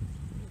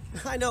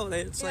 I know,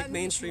 it's like And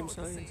mainstream he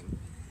came out with the science. same.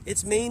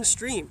 It's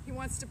mainstream. He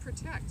wants to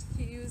protect.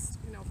 He used,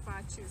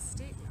 Fauci's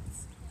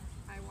statements.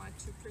 I want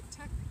to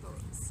protect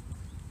those.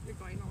 You're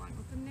going along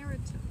with the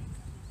narrative.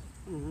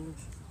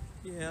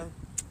 Yeah.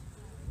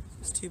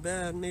 It's too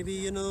bad. Maybe,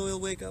 he'll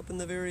wake up in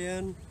the very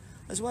end.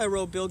 That's why I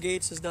wrote Bill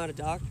Gates is not a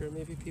doctor.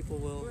 Maybe people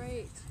will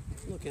Right.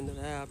 look into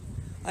that.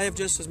 I have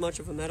just as much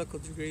of a medical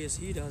degree as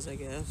he does, I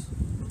guess.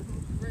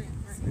 Right.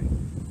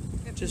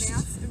 If Just-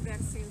 masks and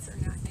vaccines are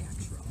not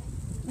natural.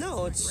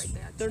 No, Write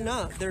that they're too.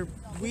 not.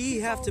 We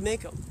have to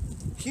make them.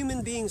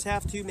 Human beings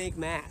have to make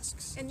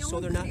masks, And no so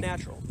one they're could not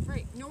natural.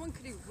 Right. No one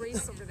could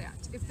erase over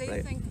that. If they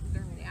Right. think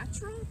they're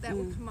natural, that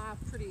would come off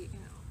pretty,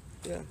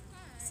 Yeah.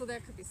 So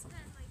that could be something.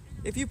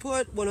 If you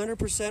put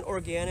 100%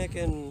 organic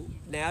and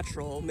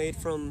natural, made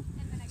from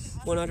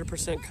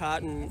 100%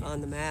 cotton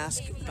on the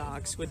mask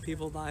box, would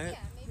people buy it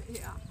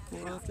Yeah.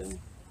 more often?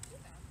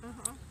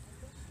 Uh-huh.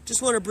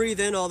 Just want to breathe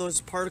in all those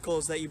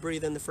particles that you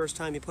breathe in the first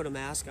time you put a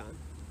mask on.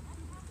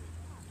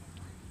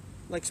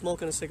 Like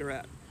smoking a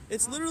cigarette.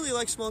 It's literally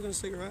like smoking a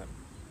cigarette.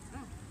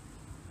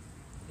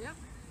 Yeah.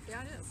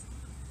 Yeah, it is.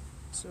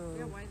 So,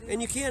 Yeah, why they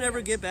and you don't can't say ever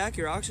it. get back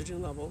your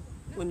oxygen level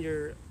when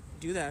you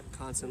do that No,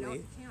 constantly.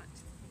 you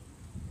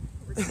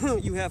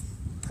can't. You have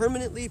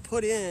permanently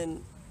put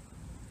in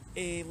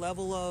a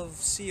level of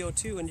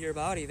CO2 into your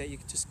body that you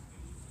just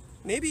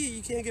maybe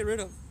you can't get rid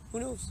of. Who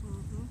knows?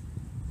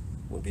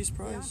 Wouldn't be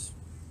surprised.